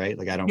garbage, right?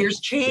 Like, I don't.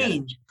 Here's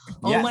change.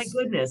 Oh my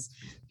goodness.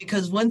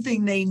 Because one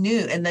thing they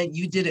knew, and that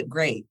you did it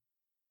great.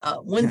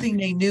 One thing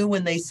they knew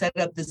when they set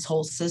up this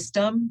whole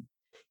system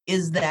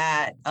is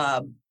that,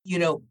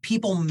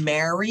 people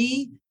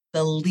marry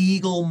the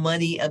legal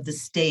money of the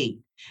state.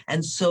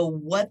 And so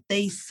what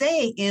they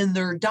say in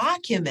their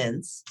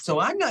documents, so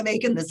I'm not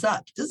making this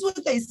up, this is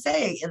what they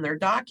say in their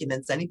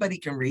documents, anybody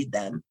can read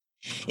them,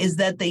 is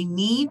that they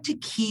need to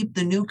keep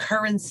the new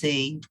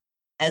currency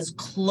as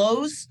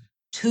close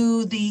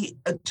to the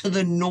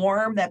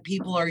norm that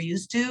people are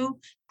used to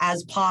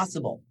as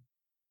possible.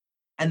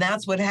 And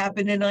that's what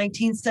happened in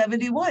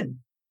 1971,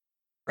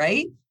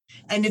 right?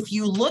 And if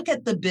you look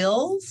at the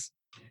bills,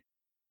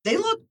 they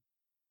look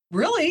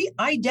really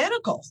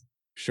identical.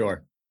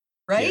 Sure.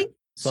 Right? Yeah.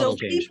 So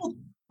people,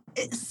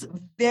 it's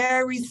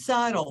very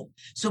subtle.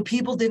 So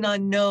people did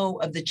not know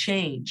of the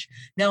change.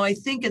 Now, I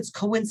think it's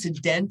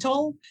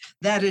coincidental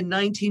that in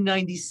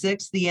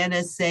 1996, the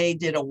NSA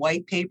did a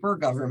white paper,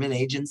 government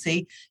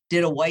agency,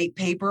 did a white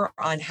paper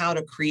on how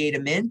to create a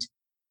mint,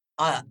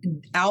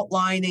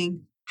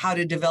 outlining how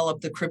to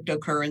develop the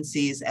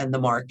cryptocurrencies and the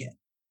market.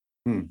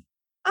 I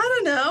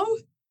don't know.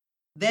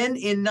 Then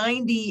in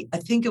 90, I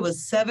think it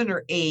was 7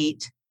 or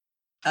 8,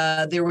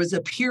 there was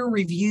a peer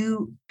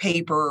review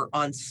paper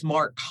on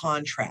smart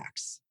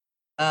contracts.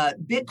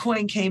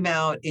 Bitcoin came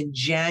out in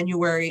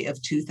January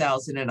of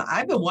 2000, and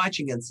I've been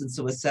watching it since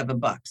it was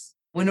 $7.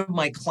 One of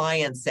my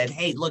clients said,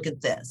 "Hey, look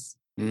at this."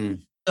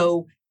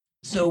 So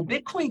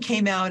Bitcoin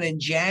came out in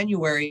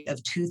January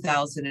of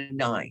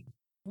 2009.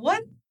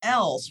 What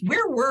else?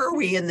 Where were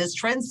we in this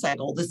trend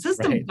cycle? The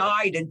system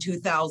died in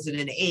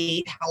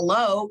 2008.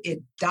 Hello,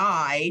 it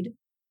died.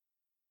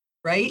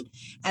 Right?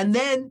 And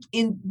then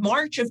in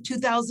March of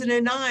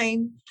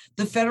 2009,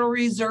 the Federal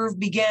Reserve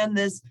began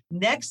this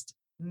next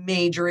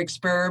major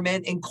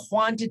experiment in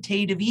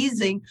quantitative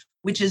easing,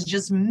 which is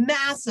just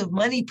massive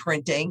money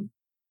printing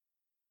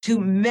to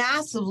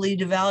massively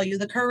devalue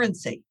the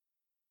currency.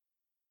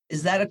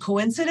 Is that a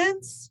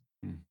coincidence?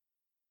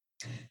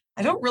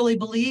 I don't really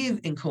believe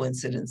in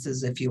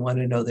coincidences, if you want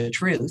to know the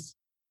truth.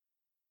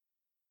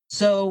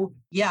 So,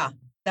 yeah,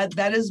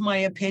 that is my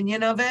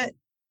opinion of it.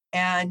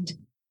 And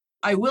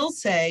I will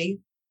say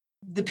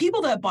the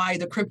people that buy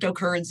the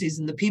cryptocurrencies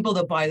and the people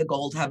that buy the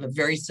gold have a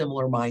very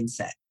similar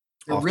mindset.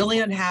 They're really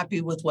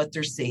unhappy with what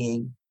they're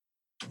seeing,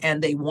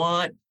 and they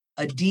want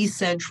a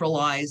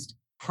decentralized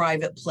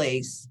private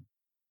place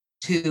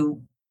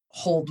to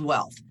hold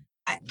wealth.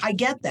 I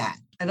get that,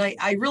 and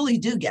I really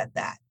do get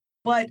that.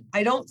 But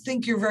I don't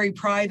think you're very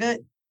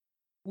private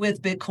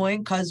with Bitcoin,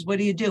 because what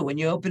do you do? When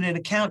you open an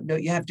account,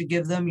 don't you have to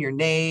give them your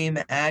name,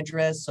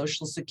 address,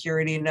 social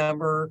security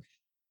number?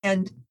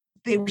 And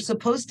they were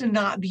supposed to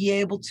not be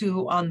able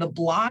to, on the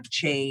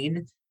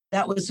blockchain,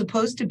 that was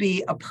supposed to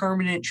be a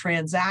permanent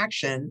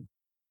transaction.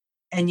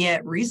 And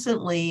yet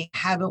recently,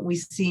 haven't we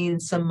seen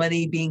some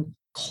money being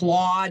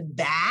clawed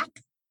back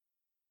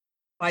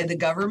by the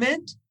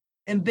government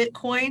in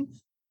Bitcoin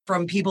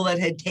from people that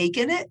had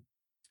taken it?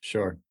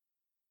 Sure.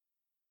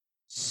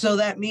 So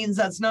that means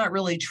that's not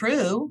really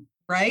true,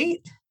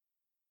 right?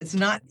 It's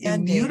not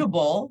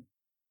immutable.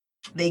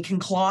 They can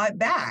claw it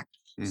back.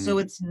 So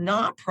it's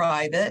not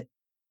private.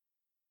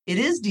 It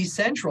is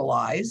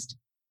decentralized,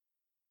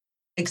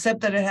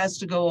 except that it has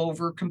to go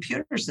over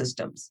computer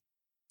systems.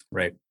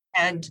 Right.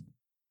 And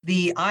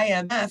the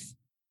IMF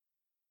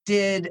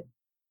did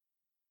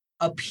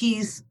a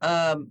piece,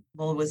 it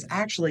was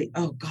actually,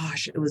 when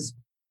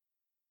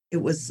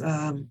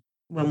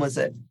was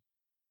it?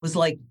 It was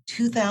like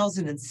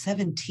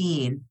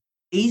 2017,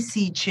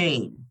 AC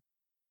Chain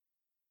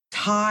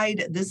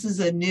tied, this is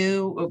a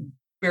new,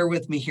 bear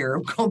with me here,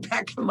 I'm going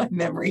back in my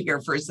memory here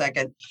for a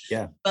second.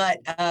 Yeah. But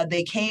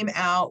they came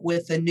out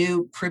with a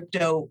new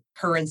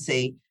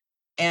cryptocurrency,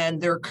 and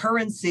their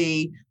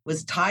currency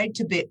was tied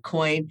to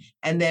Bitcoin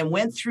and then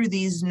went through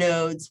these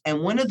nodes.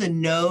 And one of the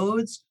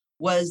nodes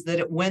was that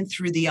it went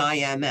through the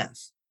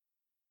IMF.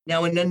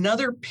 Now, in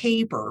another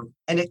paper,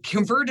 and it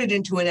converted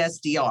into an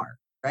SDR,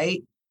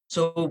 right?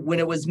 So when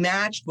it was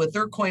matched with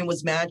their coin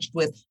was matched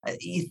with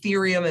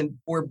Ethereum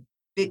or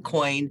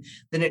Bitcoin,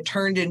 then it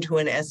turned into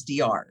an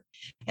SDR.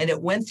 And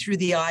it went through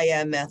the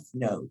IMF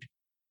node.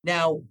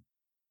 Now,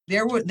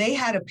 they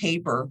had a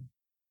paper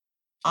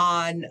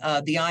on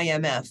the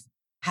IMF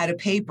had a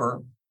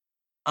paper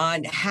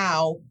on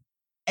how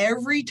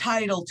every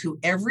title to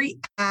every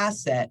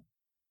asset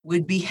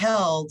would be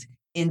held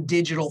in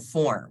digital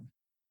form.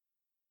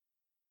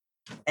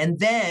 And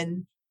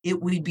then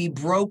it would be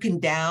broken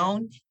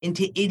down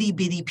into itty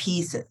bitty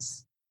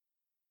pieces.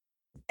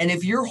 And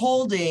if you're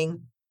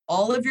holding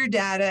all of your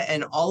data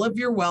and all of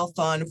your wealth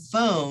on a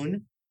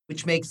phone,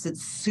 which makes it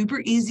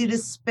super easy to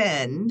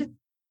spend.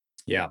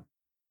 Yeah.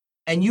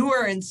 And you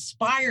are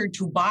inspired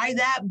to buy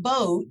that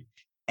boat,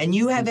 and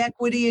you have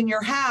equity in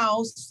your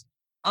house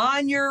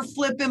on your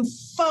flipping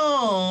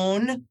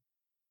phone,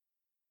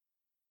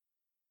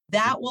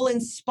 that will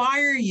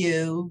inspire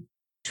you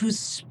to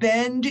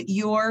spend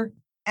your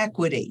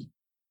equity.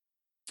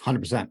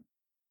 100%.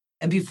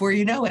 And before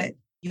you know it,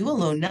 you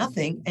will own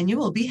nothing and you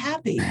will be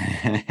happy.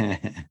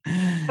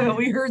 Have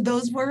we heard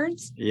those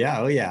words? Yeah.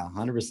 Oh, yeah.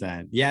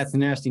 100%. Yeah. It's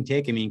an interesting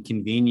take. I mean,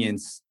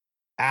 convenience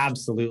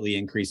absolutely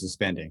increases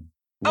spending.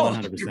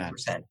 100%.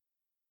 100%.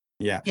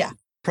 Yeah. Yeah.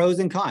 Pros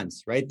and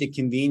cons, right? The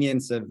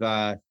convenience of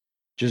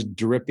just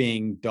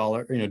dripping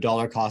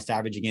dollar cost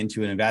averaging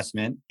into an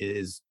investment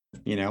is,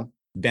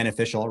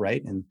 beneficial,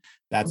 right? And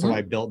that's how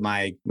I built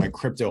my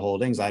crypto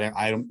holdings.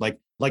 I don't like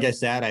I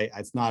said,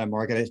 it's not a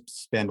market I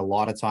spend a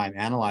lot of time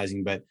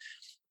analyzing, but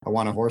I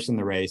want a horse in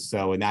the race.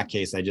 So in that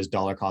case, I just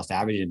dollar cost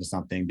average into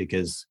something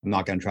because I'm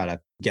not going to try to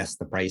guess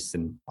the price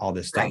and all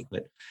this stuff. Right.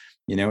 But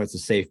it's a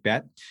safe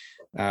bet.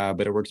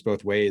 But it works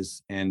both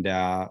ways. And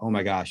oh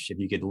my gosh, if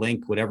you could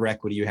link whatever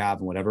equity you have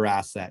and whatever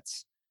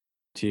assets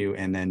to,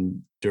 and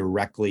then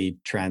directly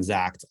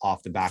transact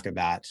off the back of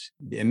that,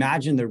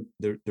 imagine the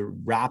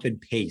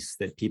rapid pace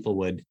that people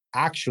would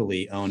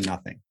actually own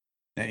nothing.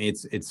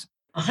 It's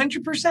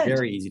 100%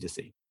 very easy to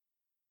see.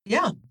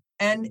 Yeah.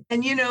 And they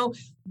don't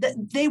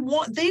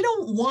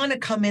want to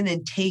come in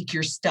and take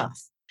your stuff.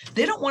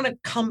 They don't want to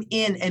come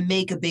in and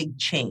make a big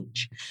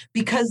change,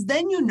 because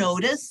then you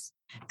notice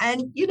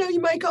and, you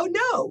might go,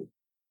 no.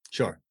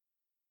 Sure.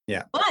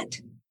 Yeah.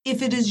 But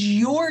if it is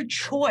your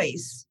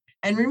choice,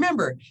 and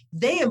remember,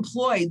 they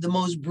employ the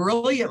most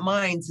brilliant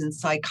minds in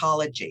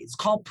psychology. It's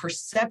called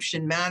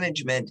perception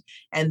management.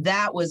 And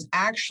that was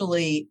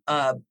actually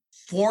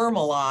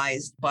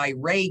formalized by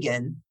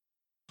Reagan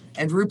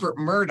and Rupert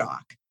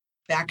Murdoch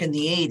back in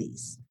the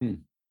 80s.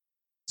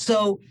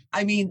 So,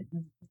 I mean,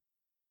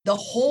 the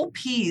whole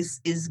piece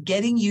is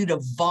getting you to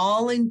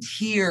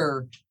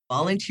volunteer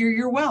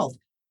your wealth,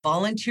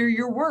 volunteer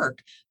your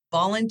work,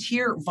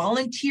 volunteer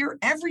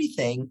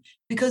everything,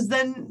 because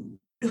then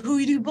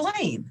who do you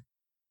blame,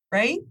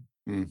 right?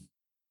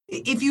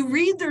 If you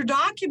read their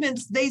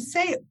documents, they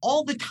say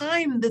all the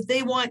time that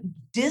they want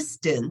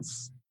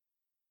distance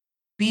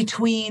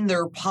between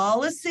their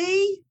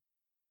policy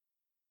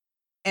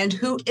and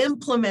who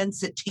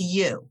implements it to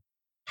you,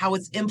 how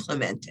it's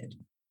implemented.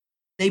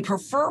 They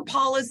prefer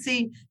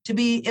policy to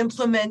be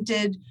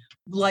implemented,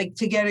 like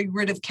to get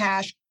rid of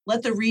cash.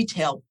 Let the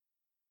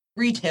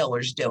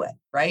retailers do it,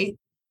 right?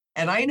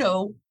 And I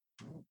know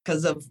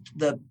because of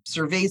the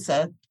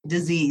cerveza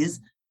disease,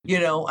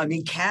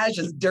 cash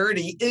is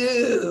dirty.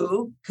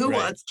 Ooh, who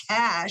wants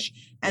cash?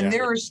 And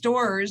there are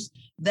stores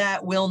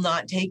that will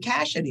not take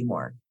cash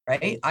anymore,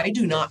 right? I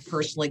do not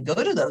personally go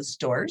to those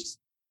stores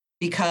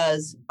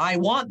because I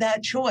want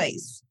that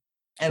choice.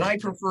 And I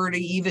prefer to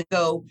even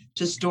go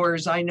to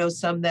stores. I know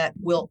some that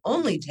will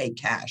only take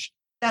cash.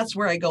 That's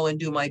where I go and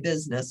do my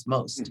business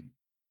most,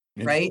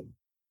 right?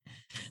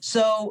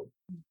 So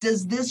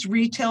does this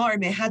retailer,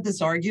 I had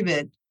this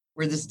argument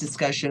or this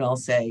discussion, I'll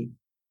say,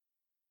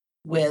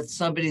 with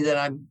somebody that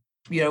I'm,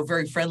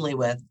 very friendly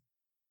with.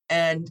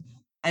 And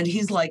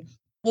he's like,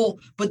 well,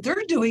 but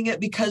they're doing it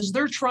because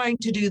they're trying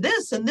to do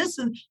this and this.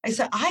 And I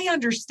said, I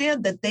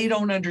understand that they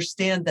don't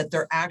understand that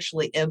they're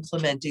actually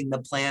implementing the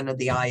plan of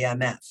the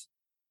IMF.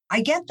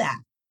 I get that,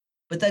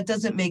 but that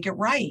doesn't make it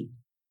right.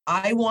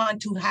 I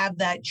want to have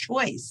that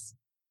choice.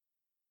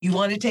 You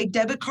want to take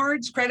debit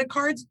cards, credit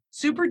cards,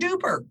 super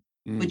duper,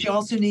 but you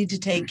also need to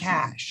take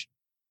cash,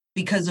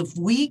 because if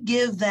we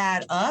give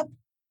that up,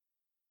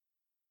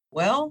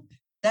 well,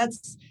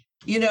 that's,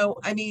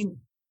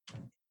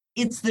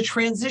 it's the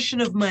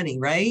transition of money,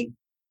 right?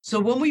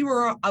 So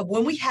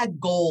when we had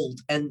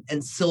gold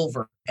and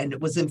silver and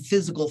it was in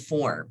physical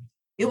form,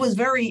 it was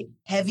very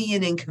heavy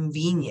and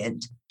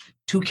inconvenient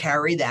to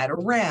carry that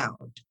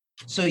around.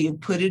 So you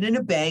put it in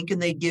a bank and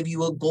they give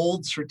you a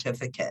gold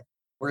certificate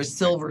or a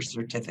silver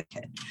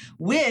certificate,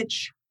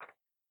 which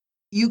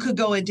you could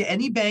go into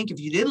any bank if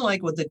you didn't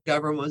like what the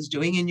government was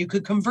doing and you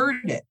could convert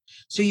it.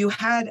 So you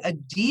had a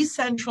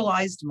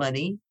decentralized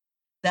money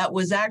that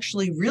was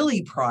actually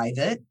really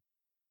private,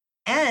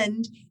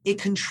 and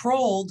it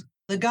controlled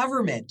the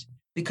government,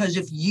 because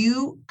if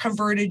you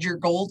converted your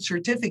gold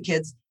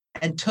certificates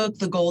and took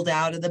the gold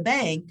out of the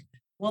bank,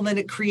 well, then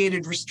it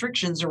created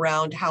restrictions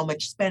around how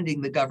much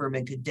spending the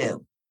government could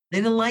do. They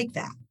didn't like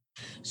that.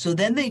 So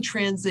then they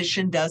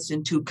transitioned us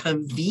into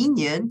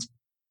convenient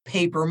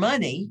paper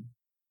money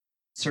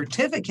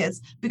certificates,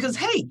 because,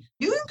 hey,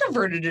 you can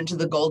convert it into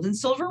the gold and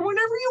silver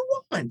whenever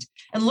you want.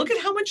 And look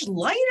at how much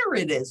lighter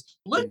it is.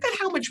 Look at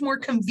how much more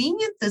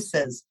convenient this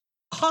is.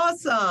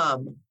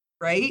 Awesome,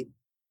 right?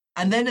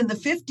 And then in the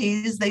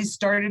 50s, they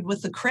started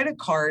with the credit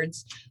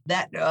cards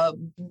that,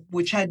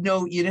 which had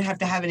you didn't have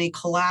to have any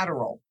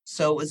collateral.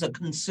 So it was a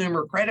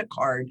consumer credit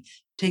card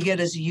to get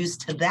us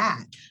used to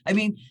that.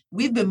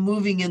 We've been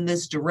moving in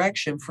this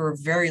direction for a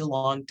very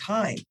long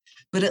time.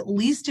 But at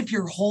least if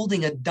you're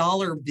holding a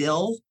dollar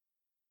bill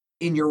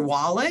in your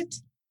wallet,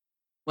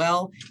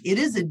 Well, it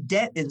is a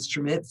debt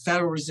instrument,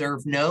 Federal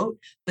Reserve note,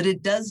 but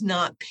it does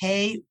not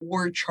pay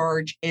or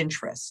charge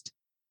interest.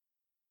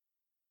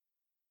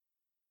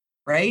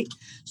 Right?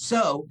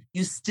 So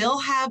you still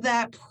have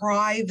that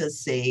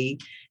privacy.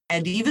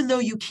 And even though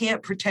you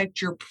can't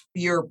protect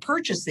your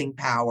purchasing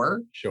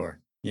power, Sure.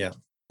 Yeah.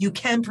 you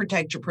can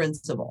protect your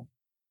principal.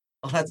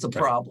 Well, that's the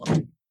Right.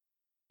 problem.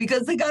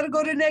 Because they got to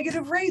go to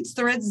negative rates.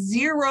 They're at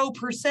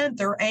 0%.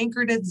 They're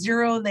anchored at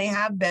zero, and they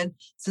have been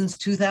since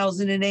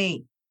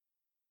 2008.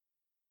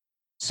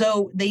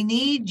 So they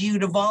need you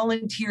to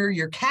volunteer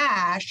your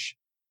cash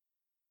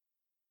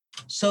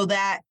so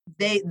that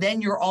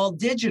then you're all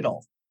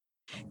digital.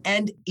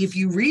 And if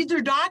you read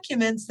their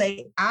documents,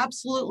 they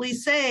absolutely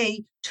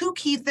say two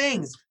key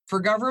things for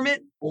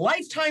government: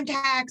 lifetime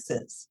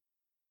taxes.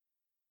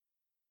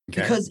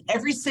 Okay. Because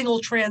every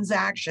single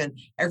transaction,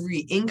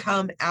 every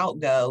income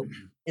outgo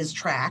is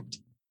tracked.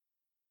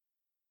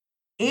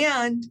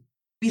 And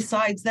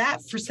besides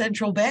that, for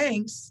central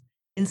banks,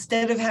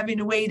 instead of having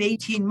to wait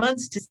 18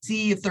 months to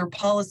see if their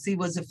policy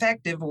was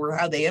effective or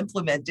how they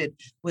implemented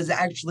was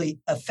actually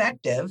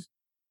effective,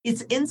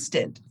 it's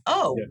instant.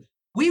 Oh, yeah.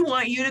 We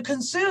want you to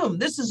consume.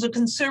 This is a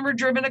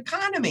consumer-driven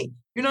economy.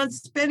 You're not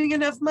spending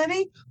enough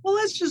money? Well,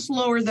 let's just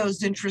lower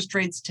those interest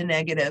rates to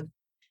negative.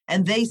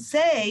 And they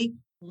say,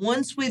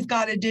 once we've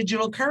got a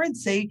digital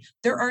currency,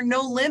 there are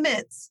no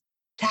limits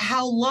to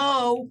how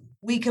low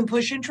we can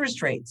push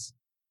interest rates.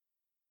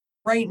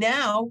 Right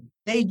now,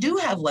 they do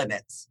have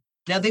limits.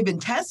 Now, they've been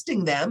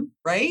testing them,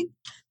 right?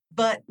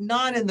 But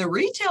not in the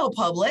retail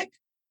public.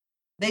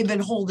 They've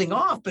been holding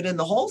off, but in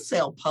the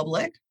wholesale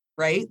public,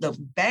 right, the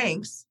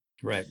banks,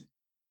 right,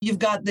 you've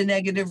got the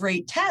negative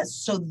rate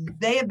test. So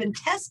they have been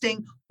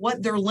testing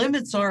what their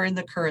limits are in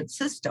the current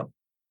system.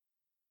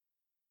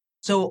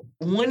 So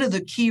one of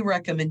the key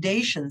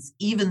recommendations,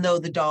 even though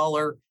the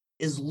dollar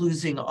is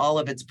losing all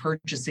of its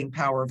purchasing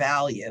power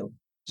value,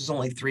 there's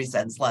only 3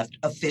 cents left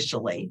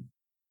officially,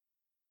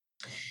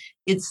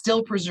 it's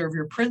still preserve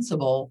your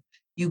principal.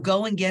 You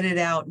go and get it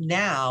out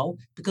now,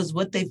 because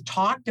what they've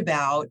talked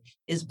about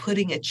is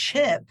putting a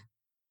chip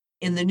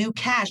in the new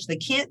cash. They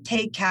can't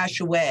take cash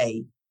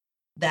away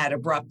that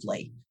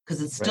abruptly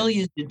because it's still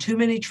used in too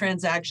many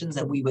transactions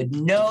and we would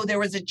know there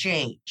was a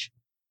change,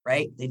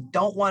 right? They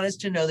don't want us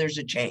to know there's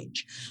a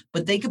change,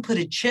 but they could put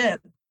a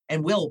chip,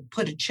 and will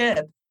put a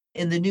chip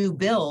in the new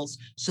bills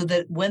so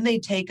that when they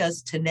take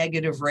us to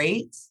negative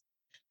rates,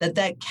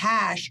 that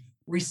cash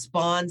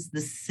responds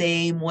the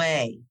same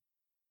way.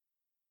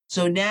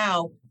 So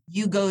now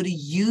you go to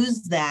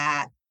use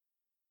that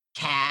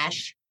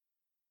cash,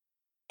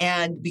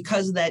 and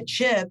because of that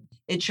chip,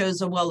 it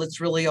shows, well, it's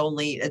really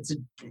only, it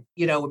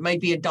might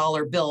be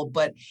 $1 bill,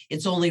 but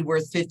it's only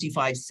worth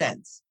 55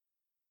 cents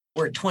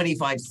or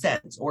 25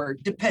 cents, or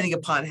depending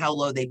upon how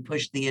low they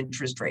push the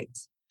interest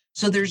rates.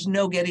 So there's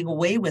no getting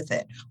away with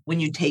it. When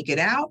you take it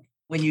out,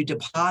 when you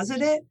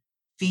deposit it,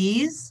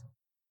 fees.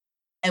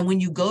 And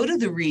when you go to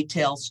the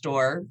retail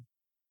store,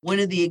 one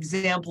of the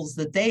examples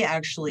that they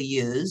actually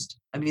used,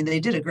 I mean, they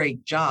did a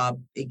great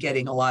job at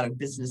getting a lot of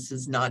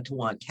businesses not to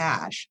want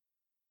cash.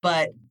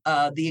 But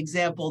the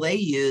example they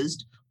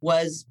used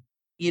was,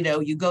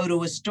 you go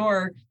to a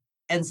store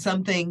and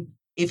something,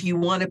 if you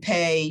want to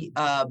pay,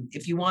 I'm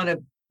going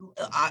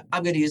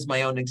to use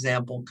my own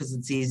example because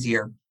it's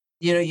easier.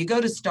 You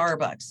go to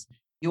Starbucks,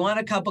 you want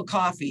a cup of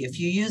coffee. If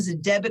you use a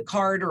debit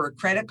card or a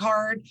credit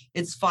card,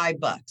 it's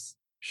 $5.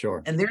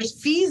 Sure. And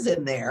there's fees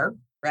in there,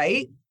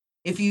 right?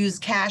 If you use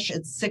cash,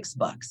 it's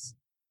 $6.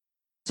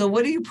 So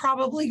what are you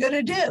probably going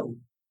to do?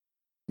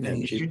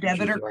 Use your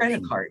debit or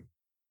credit card.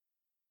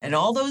 And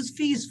all those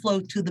fees flow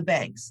to the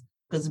banks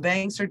because the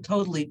banks are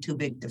totally too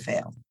big to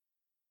fail.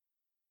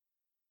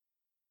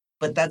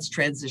 But that's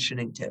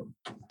transitioning too.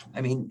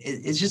 I mean,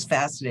 it's just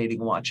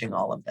fascinating watching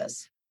all of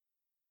this.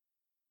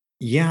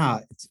 Yeah.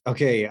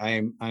 Okay.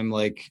 I'm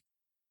like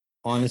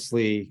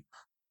honestly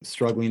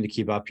struggling to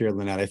keep up here,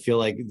 Lynette. I feel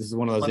like this is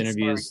one of those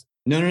interviews.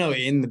 Sorry. No,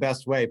 in the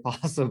best way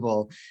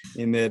possible.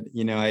 In that,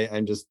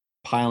 I'm just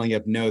piling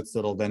up notes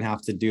that'll then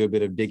have to do a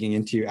bit of digging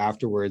into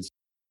afterwards.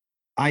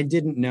 I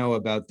didn't know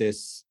about the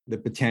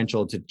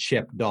potential to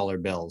chip dollar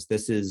bills.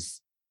 This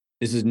is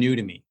new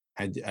to me.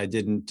 I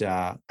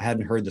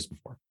hadn't heard this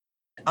before.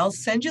 I'll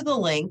send you the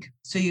link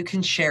so you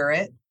can share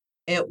it.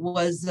 It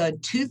was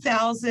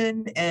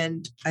 2000,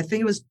 and I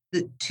think it was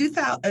the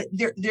 2000.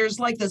 There's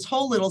like this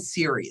whole little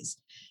series.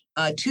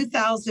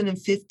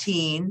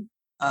 2015.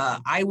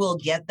 I will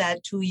get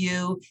that to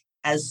you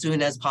as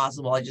soon as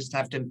possible. I just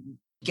have to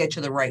get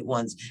you the right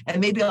ones. And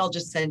maybe I'll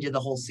just send you the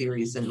whole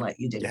series and let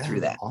you dig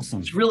through that.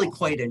 Awesome. It's really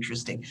quite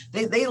interesting.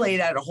 They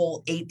laid out a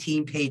whole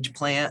 18-page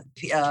plan,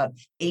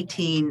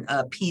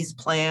 18-piece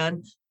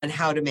plan on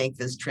how to make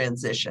this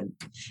transition.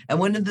 And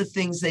one of the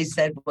things they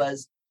said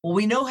was, well,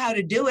 we know how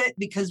to do it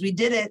because we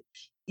did it,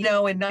 in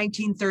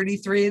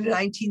 1933 and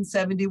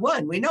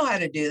 1971. We know how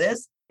to do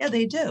this. Yeah,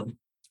 they do.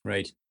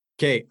 Right.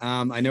 Okay,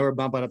 I know we're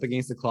bumping up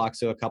against the clock,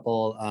 so a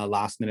couple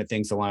last minute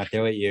things I want to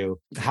throw at you.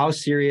 How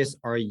serious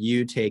are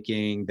you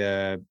taking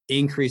the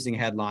increasing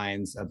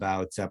headlines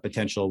about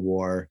potential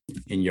war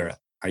in Europe?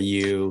 Are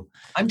you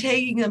I'm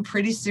taking them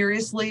pretty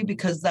seriously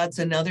because that's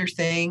another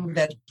thing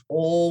that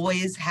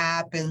always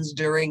happens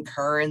during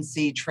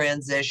currency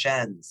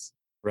transitions.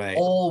 right?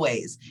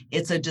 Always.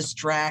 It's a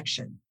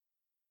distraction.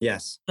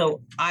 Yes.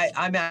 So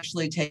I'm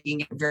actually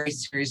taking it very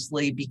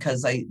seriously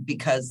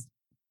because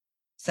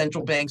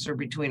central banks are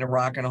between a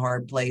rock and a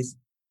hard place.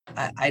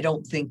 I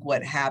don't think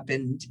what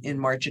happened in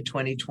March of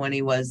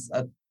 2020 was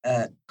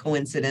a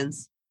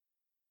coincidence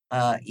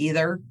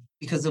either,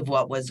 because of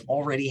what was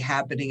already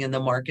happening in the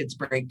markets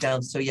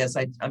breakdown. So yes,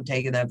 I'm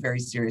taking that very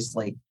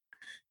seriously.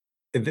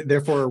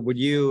 Therefore, would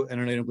you?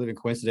 And I don't believe in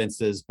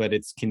coincidences, but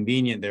it's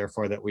convenient,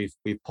 therefore, that we've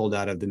pulled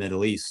out of the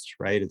Middle East,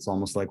 right? It's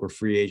almost like we're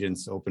free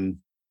agents,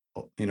 open,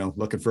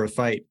 looking for a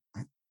fight.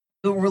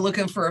 We're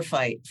looking for a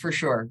fight for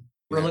sure.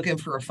 We're Yeah, looking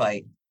for a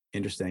fight.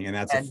 interesting, and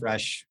And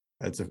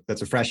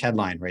that's a fresh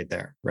headline right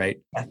there, right?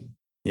 yeah,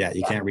 Yeah,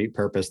 you yeah. can't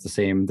repurpose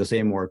the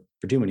same war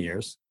for too many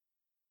years.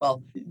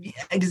 Well,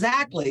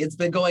 exactly. It's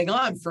been going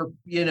on for,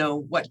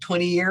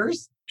 20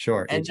 years?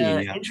 Sure, And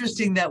 18, yeah,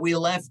 interesting that we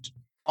left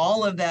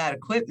all of that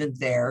equipment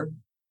there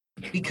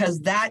because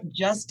that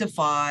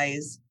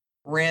justifies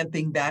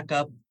ramping back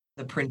up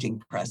the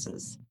printing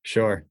presses.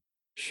 sure,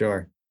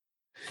 sure.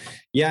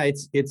 Yeah,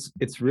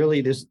 it's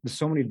really there's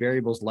so many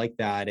variables like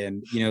that,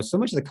 and so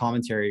much of the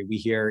commentary we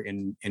hear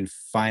in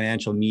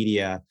financial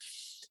media,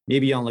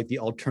 maybe on like the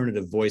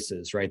alternative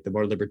voices, right, the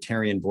more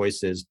libertarian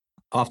voices,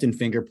 often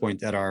finger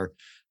point at our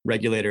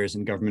regulators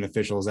and government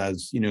officials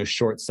as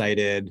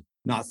short-sighted,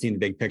 not seeing the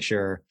big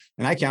picture.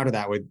 And I counter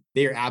that with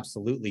they are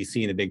absolutely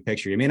seeing the big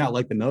picture. You may not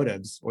like the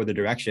motives or the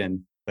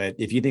direction, but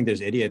if you think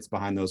there's idiots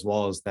behind those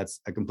walls, that's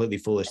a completely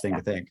foolish thing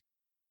to think.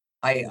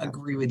 I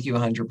agree with you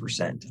 100%.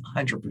 100%.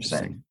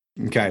 Interesting.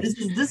 Okay.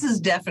 This is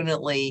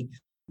definitely,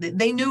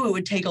 they knew it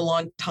would take a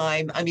long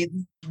time. I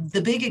mean,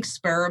 the big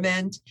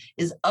experiment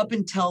is up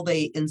until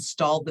they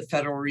installed the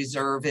Federal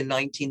Reserve in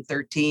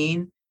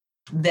 1913.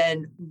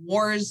 Then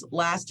wars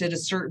lasted a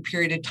certain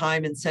period of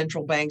time, and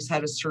central banks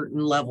had a certain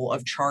level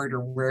of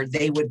charter where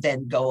they would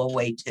then go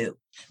away too,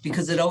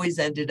 because it always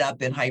ended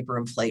up in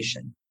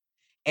hyperinflation.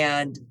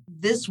 And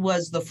this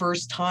was the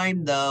first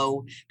time,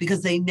 though,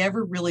 because they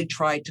never really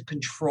tried to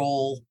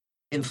control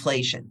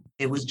inflation.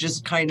 It was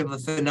just kind of a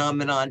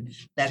phenomenon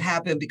that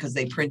happened because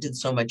they printed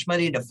so much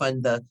money to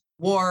fund the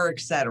war,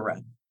 et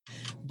cetera.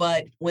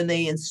 But when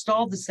they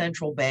installed the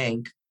central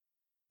bank,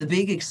 the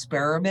big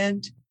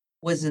experiment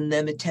was in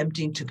them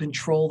attempting to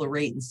control the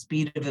rate and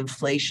speed of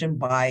inflation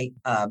by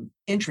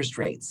interest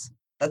rates.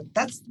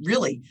 That's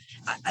really,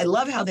 I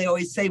love how they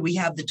always say we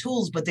have the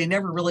tools, but they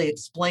never really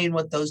explain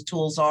what those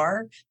tools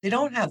are. They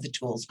don't have the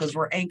tools because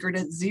we're anchored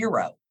at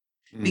zero.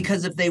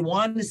 Because if they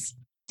want to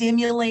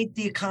stimulate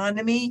the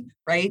economy,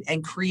 right,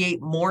 and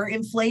create more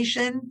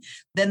inflation,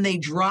 then they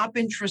drop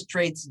interest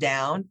rates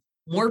down.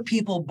 More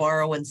people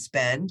borrow and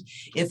spend.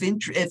 If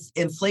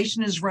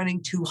inflation is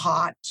running too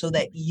hot so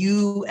that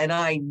you and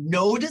I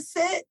notice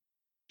it,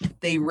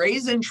 they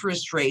raise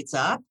interest rates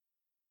up,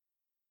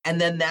 and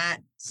then that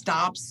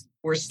stops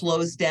or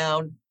slows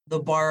down the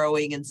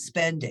borrowing and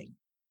spending.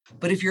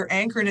 But if you're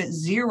anchored at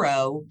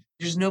zero,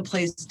 there's no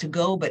place to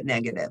go but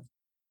negative,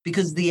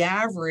 because the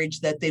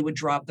average that they would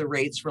drop the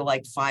rates were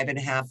like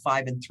 5.5,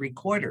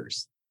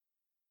 5.75.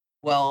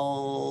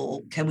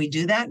 Well, can we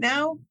do that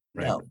now?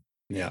 Right. No.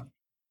 Yeah.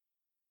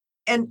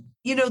 And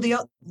the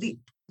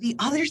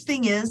other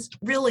thing is,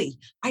 really,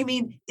 I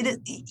mean,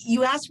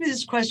 you asked me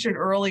this question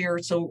earlier,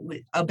 so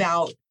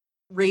about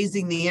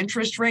raising the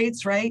interest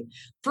rates, right?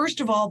 First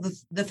of all,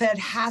 the Fed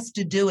has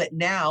to do it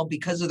now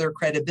because of their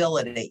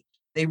credibility.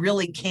 They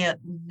really can't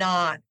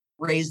not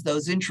raise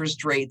those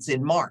interest rates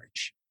in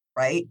March,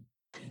 right?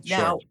 Sure.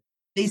 Now,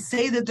 they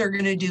say that they're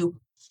going to do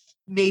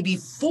maybe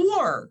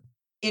 4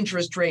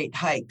 interest rate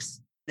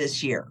hikes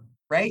this year,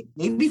 right?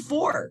 Maybe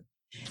 4.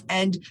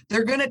 And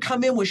they're going to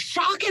come in with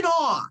shock and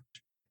awe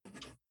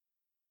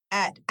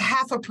at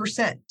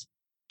 0.5%.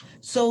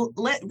 So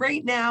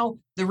right now,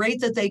 the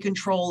rate that they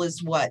control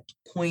is what,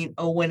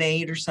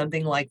 0.018 or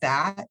something like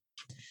that.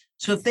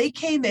 So if they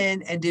came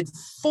in and did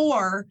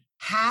 4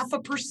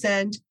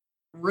 0.5%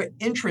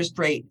 interest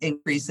rate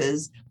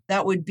increases,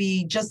 that would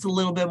be just a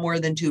little bit more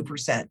than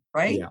 2%,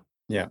 right? Yeah.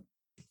 Yeah.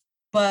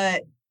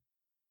 But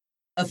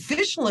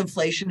official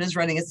inflation is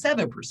running at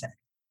 7%.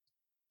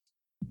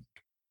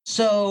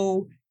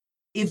 So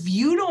if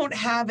you don't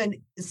have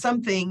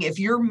if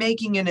you're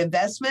making an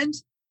investment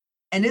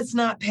and it's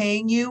not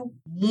paying you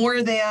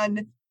more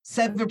than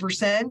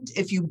 7%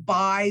 if you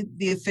buy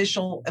the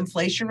official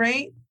inflation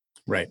rate,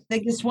 right,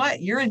 then guess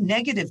what? You're in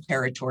negative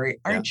territory,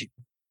 aren't you?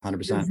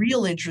 100%. Your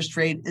real interest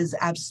rate is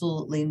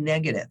absolutely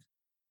negative.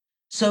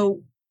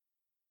 So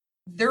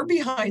they're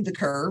behind the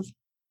curve.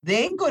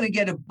 They ain't going to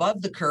get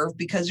above the curve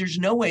because there's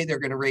no way they're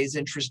going to raise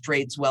interest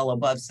rates well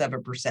above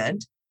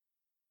 7%.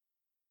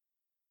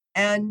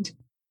 And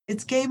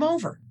it's game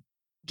over.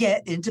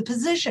 Get into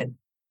position.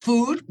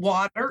 Food,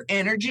 water,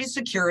 energy,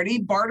 security,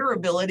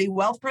 barterability,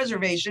 wealth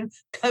preservation,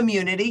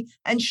 community,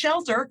 and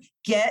shelter.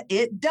 Get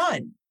it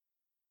done.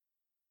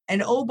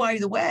 And oh, by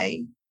the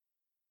way,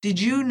 did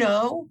you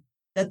know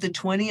that the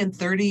 20 and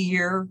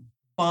 30-year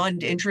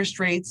bond interest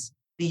rates,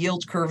 the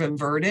yield curve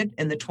inverted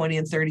in the 20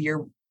 and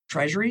 30-year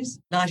treasuries?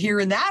 Not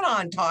hearing that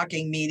on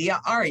talking media,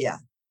 are you?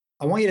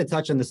 I want you to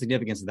touch on the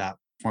significance of that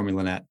for me,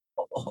 Lynette.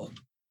 Oh,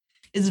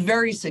 it's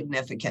very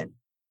significant.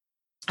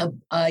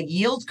 A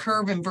yield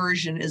curve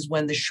inversion is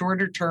when the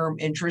shorter term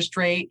interest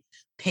rate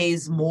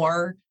pays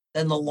more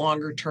than the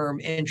longer term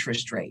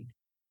interest rate.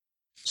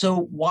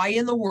 So why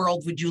in the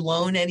world would you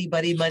loan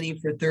anybody money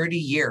for 30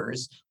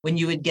 years when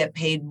you would get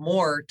paid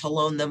more to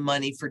loan them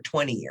money for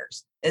 20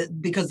 years?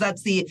 Because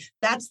that's the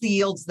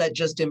yields that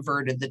just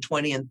inverted, the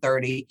 20 and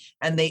 30,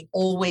 and they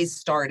always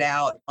start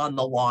out on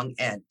the long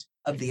end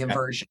of the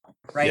inversion,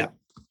 right? Yeah.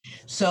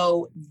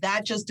 So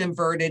that just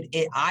inverted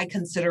it. I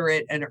consider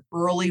it an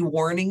early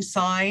warning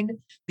sign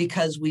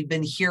because we've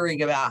been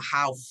hearing about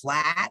how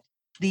flat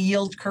the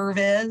yield curve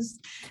is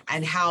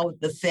and how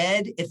the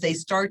Fed, if they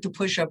start to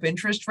push up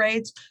interest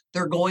rates,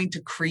 they're going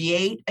to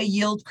create a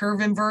yield curve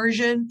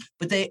inversion,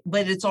 but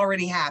it's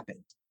already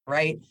happened,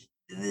 right?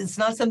 It's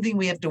not something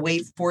we have to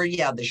wait for.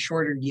 Yeah, the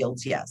shorter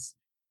yields, yes.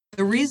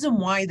 The reason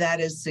why that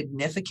is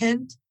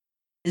significant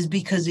is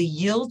because a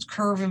yield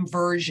curve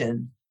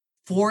inversion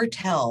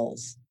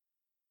foretells,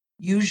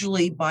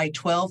 usually by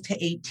 12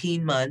 to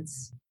 18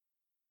 months,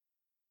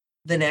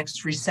 the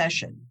next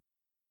recession.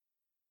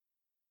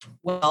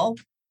 Well,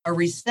 a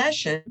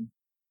recession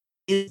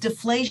is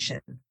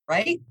deflation,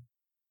 right?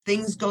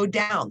 Things go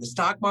down. The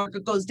stock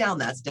market goes down.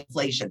 That's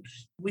deflation.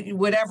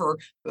 Whatever,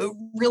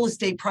 real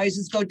estate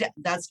prices go down.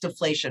 That's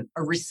deflation.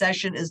 A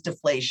recession is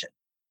deflation.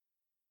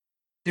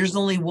 There's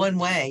only one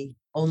way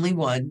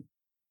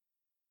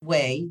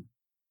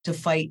to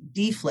fight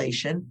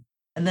deflation,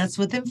 and that's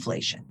with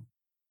inflation.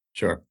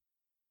 Sure.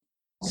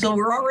 So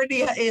we're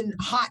already in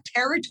hot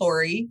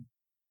territory.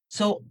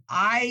 So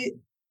I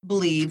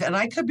believe, and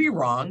I could be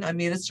wrong, I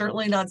mean, it's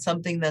certainly not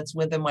something that's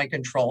within my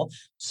control.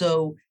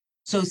 So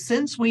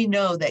since we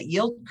know that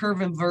yield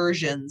curve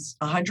inversions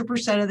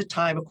 100% of the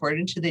time,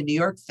 according to the New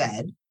York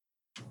Fed,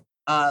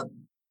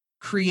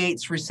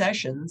 creates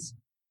recessions,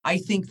 I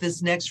think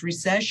this next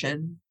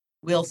recession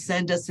will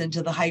send us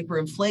into the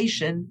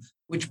hyperinflation,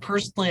 which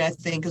personally I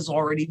think has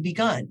already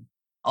begun,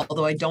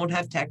 although I don't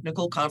have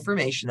technical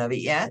confirmation of it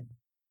yet.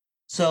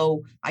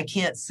 So I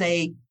can't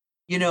say,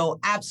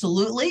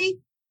 absolutely,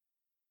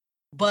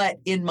 but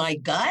in my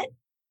gut,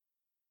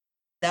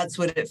 that's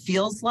what it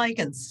feels like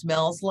and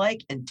smells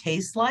like and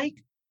tastes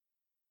like.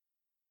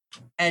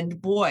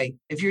 And boy,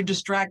 if you're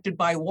distracted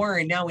by war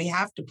and now we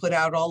have to put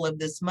out all of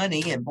this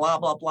money and blah,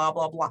 blah, blah,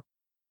 blah, blah.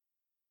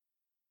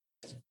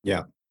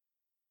 Yeah.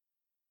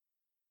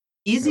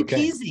 Easy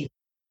peasy.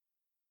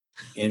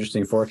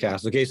 Interesting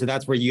forecast. Okay, so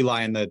that's where you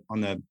lie on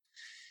the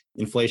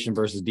inflation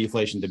versus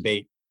deflation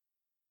debate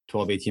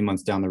 12, 18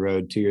 months down the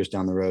road, 2 years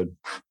down the road.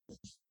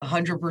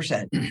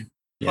 100%.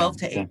 12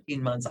 to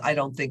 18 months. I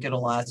don't think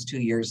it'll last 2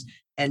 years.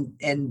 And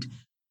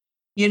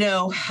you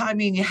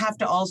have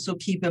to also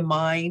keep in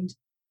mind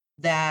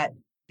that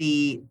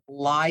the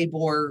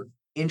LIBOR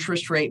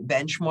interest rate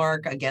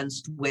benchmark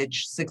against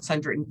which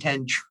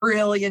 $610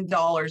 trillion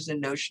in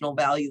notional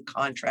value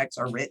contracts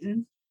are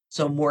written.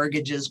 So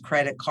mortgages,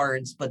 credit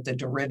cards, but the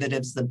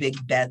derivatives, the big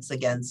bets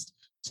against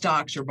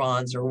stocks or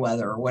bonds or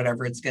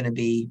whatever it's going to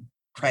be,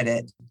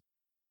 credit,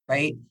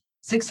 right?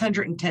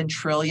 610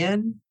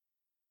 trillion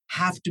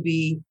have to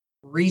be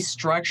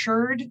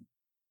restructured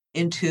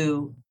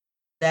into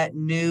that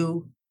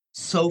new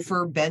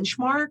SOFR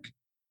benchmark.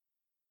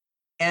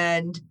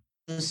 And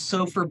the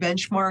SOFR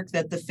benchmark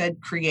that the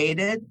Fed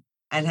created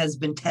and has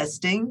been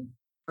testing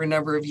for a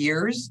number of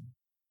years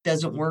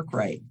doesn't work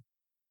right.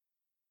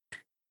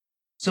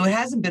 So it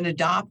hasn't been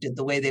adopted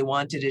the way they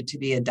wanted it to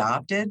be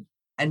adopted.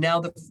 And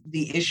now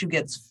the issue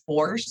gets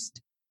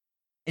forced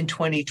in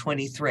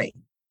 2023. It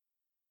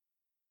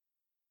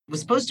was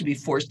supposed to be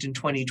forced in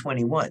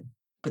 2021,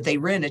 but they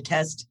ran a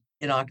test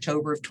in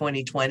October of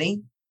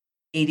 2020,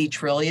 80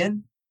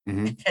 trillion.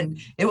 Mm-hmm. And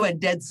it went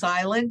dead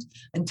silent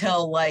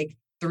until like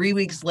 3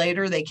 weeks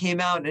later, they came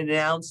out and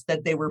announced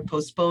that they were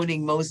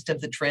postponing most of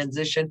the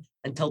transition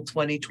until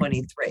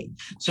 2023.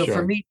 So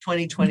for me,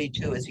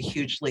 2022 is a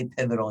hugely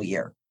pivotal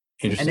year.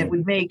 And it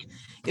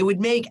would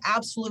make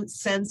absolute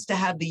sense to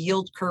have the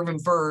yield curve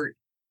invert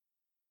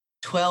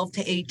 12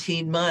 to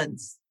 18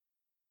 months.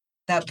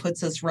 That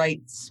puts us right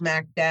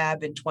smack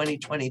dab in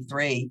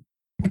 2023.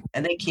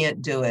 And they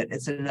can't do it.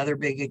 It's another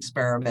big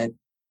experiment.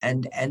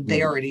 And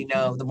they already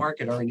know, the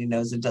market already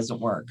knows it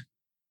doesn't work.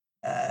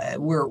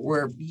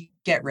 We're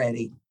get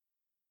ready.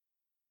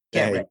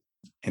 Get ready.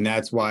 And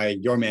that's why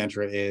your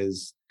mantra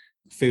is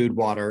food,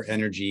 water,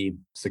 energy,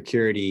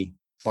 security,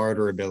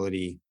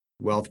 barterability,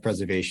 wealth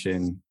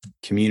preservation,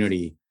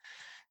 community,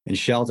 and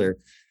shelter.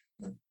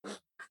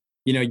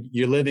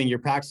 You're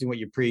practicing what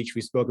you preach.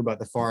 We spoke about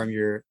the farm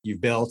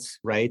you've built,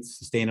 right?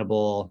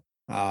 Sustainable,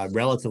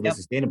 relatively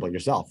sustainable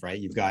yourself, right?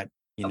 You've got,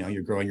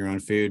 you're growing your own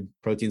food,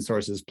 protein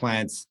sources,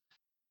 plants.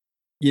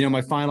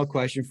 My final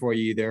question for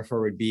you,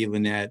 therefore, would be,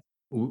 Lynette,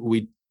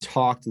 we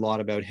talked a lot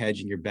about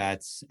hedging your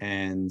bets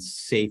and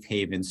safe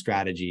haven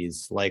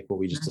strategies, like what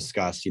we just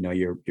discussed.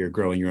 You're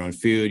growing your own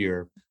food,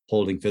 you're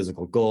holding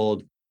physical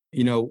gold.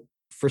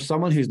 For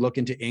someone who's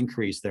looking to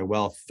increase their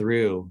wealth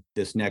through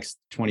this next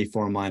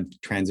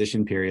 24-month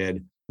transition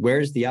period,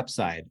 where's the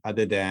upside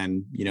other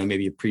than,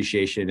 maybe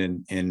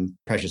appreciation in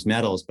precious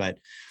metals? But,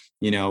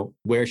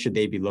 where should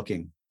they be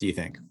looking, do you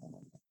think?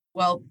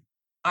 Well,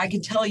 I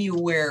can tell you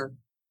where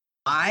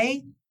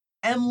I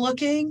am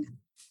looking.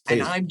 Please.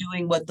 And I'm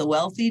doing what the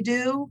wealthy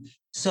do.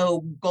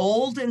 So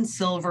gold and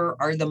silver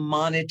are the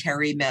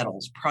monetary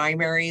metals.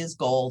 Primary is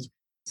gold,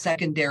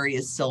 secondary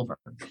is silver.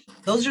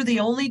 Those are the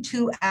only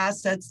two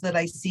assets that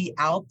I see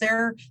out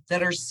there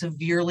that are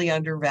severely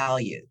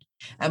undervalued.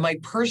 And my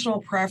personal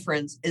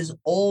preference is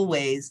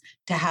always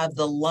to have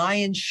the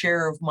lion's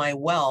share of my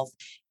wealth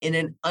in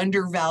an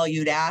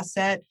undervalued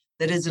asset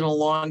that is in a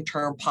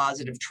long-term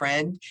positive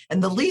trend,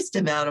 and the least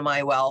amount of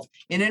my wealth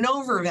in an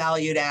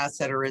overvalued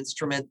asset or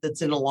instrument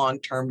that's in a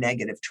long-term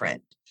negative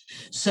trend.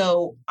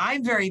 So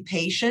I'm very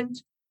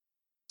patient.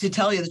 To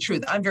tell you the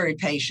truth, I'm very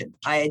patient.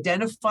 I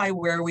identify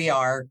where we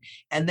are,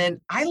 and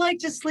then I like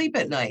to sleep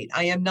at night.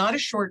 I am not a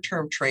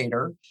short-term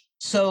trader,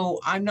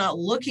 so I'm not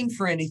looking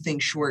for anything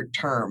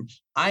short-term.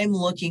 I'm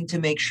looking to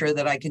make sure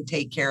that I can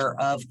take care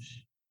of,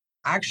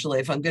 actually,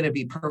 if I'm going to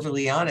be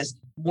perfectly honest,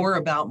 more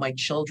about my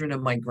children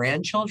and my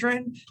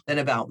grandchildren than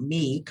about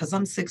me, because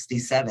I'm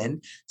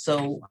 67.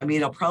 So,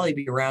 I'll probably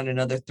be around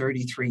another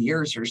 33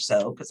 years or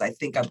so, because I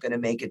think I'm going to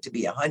make it to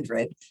be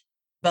 100.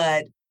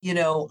 But,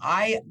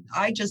 I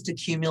just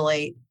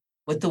accumulate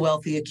what the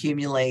wealthy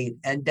accumulate,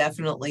 and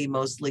definitely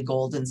mostly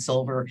gold and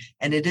silver.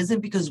 And it isn't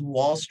because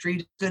Wall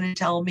Street is going to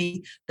tell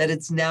me that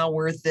it's now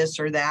worth this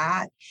or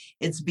that.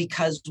 It's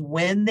because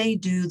when they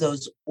do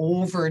those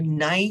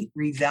overnight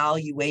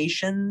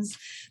revaluations,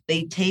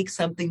 they take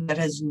something that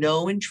has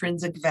no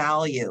intrinsic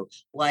value,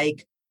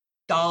 like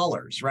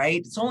dollars,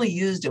 right? It's only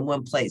used in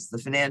one place, the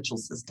financial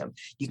system.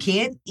 You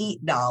can't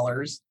eat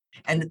dollars,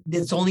 and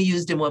it's only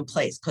used in one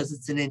place because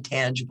it's an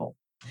intangible.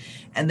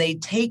 And they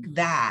take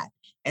that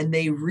and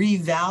they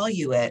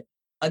revalue it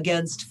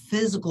against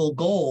physical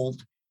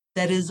gold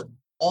that is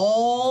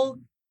all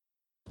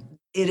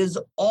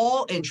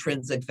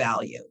intrinsic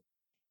value.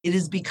 It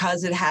is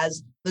because it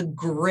has the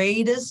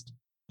greatest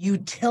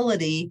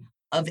utility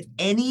of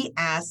any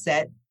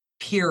asset,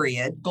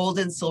 period, gold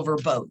and silver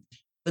both.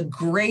 The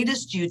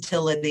greatest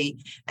utility,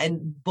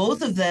 and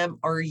both of them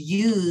are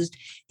used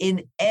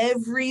in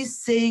every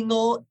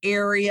single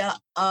area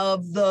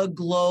of the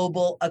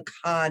global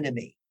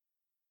economy.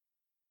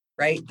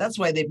 Right? That's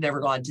why they've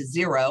never gone to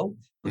zero,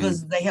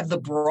 because they have the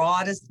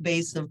broadest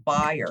base of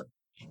buyer,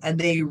 and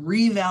they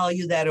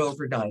revalue that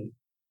overnight.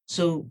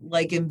 So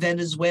like in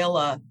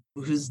Venezuela,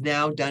 who's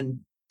now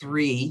done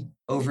 3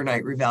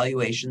 overnight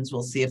revaluations,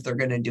 we'll see if they're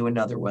going to do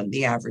another one.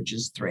 The average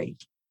is 3.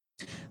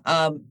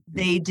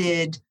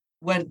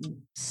 Went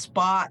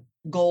spot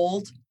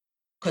gold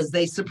because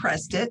they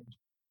suppressed it.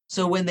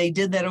 So when they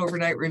did that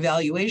overnight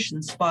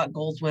revaluation, spot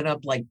gold went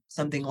up like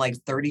something like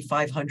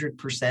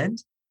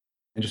 3,500%.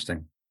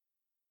 Interesting.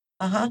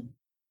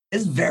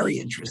 It's very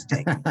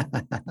interesting.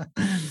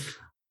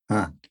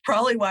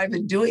 Probably why I've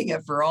been doing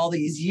it for all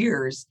these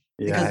years.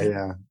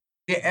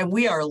 And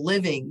we are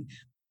living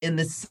in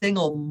the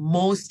single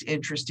most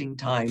interesting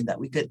time that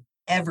we could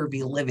ever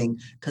be living,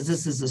 because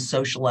this is a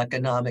social,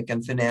 economic,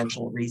 and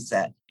financial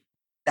reset.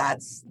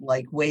 That's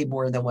like way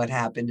more than what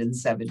happened in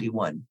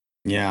 71.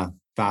 Yeah,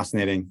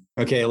 fascinating.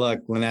 Okay, look,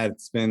 Lynette,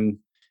 it's been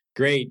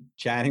great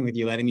chatting with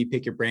you, letting me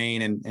pick your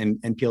brain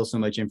and peel so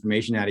much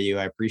information out of you.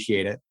 I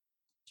appreciate it.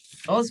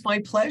 Oh, it's my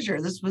pleasure.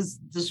 This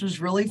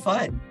was really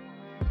fun.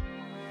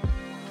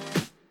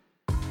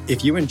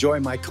 If you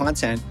enjoy my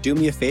content, do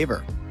me a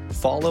favor.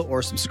 Follow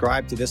or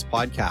subscribe to this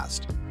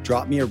podcast.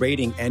 Drop me a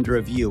rating and a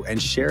review,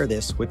 and share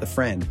this with a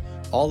friend.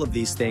 All of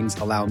these things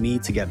allow me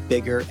to get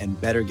bigger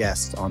and better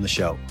guests on the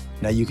show.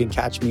 Now you can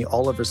catch me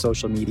all over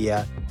social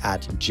media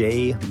at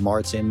jmartinbc.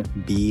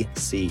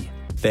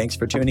 Thanks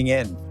for tuning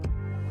in.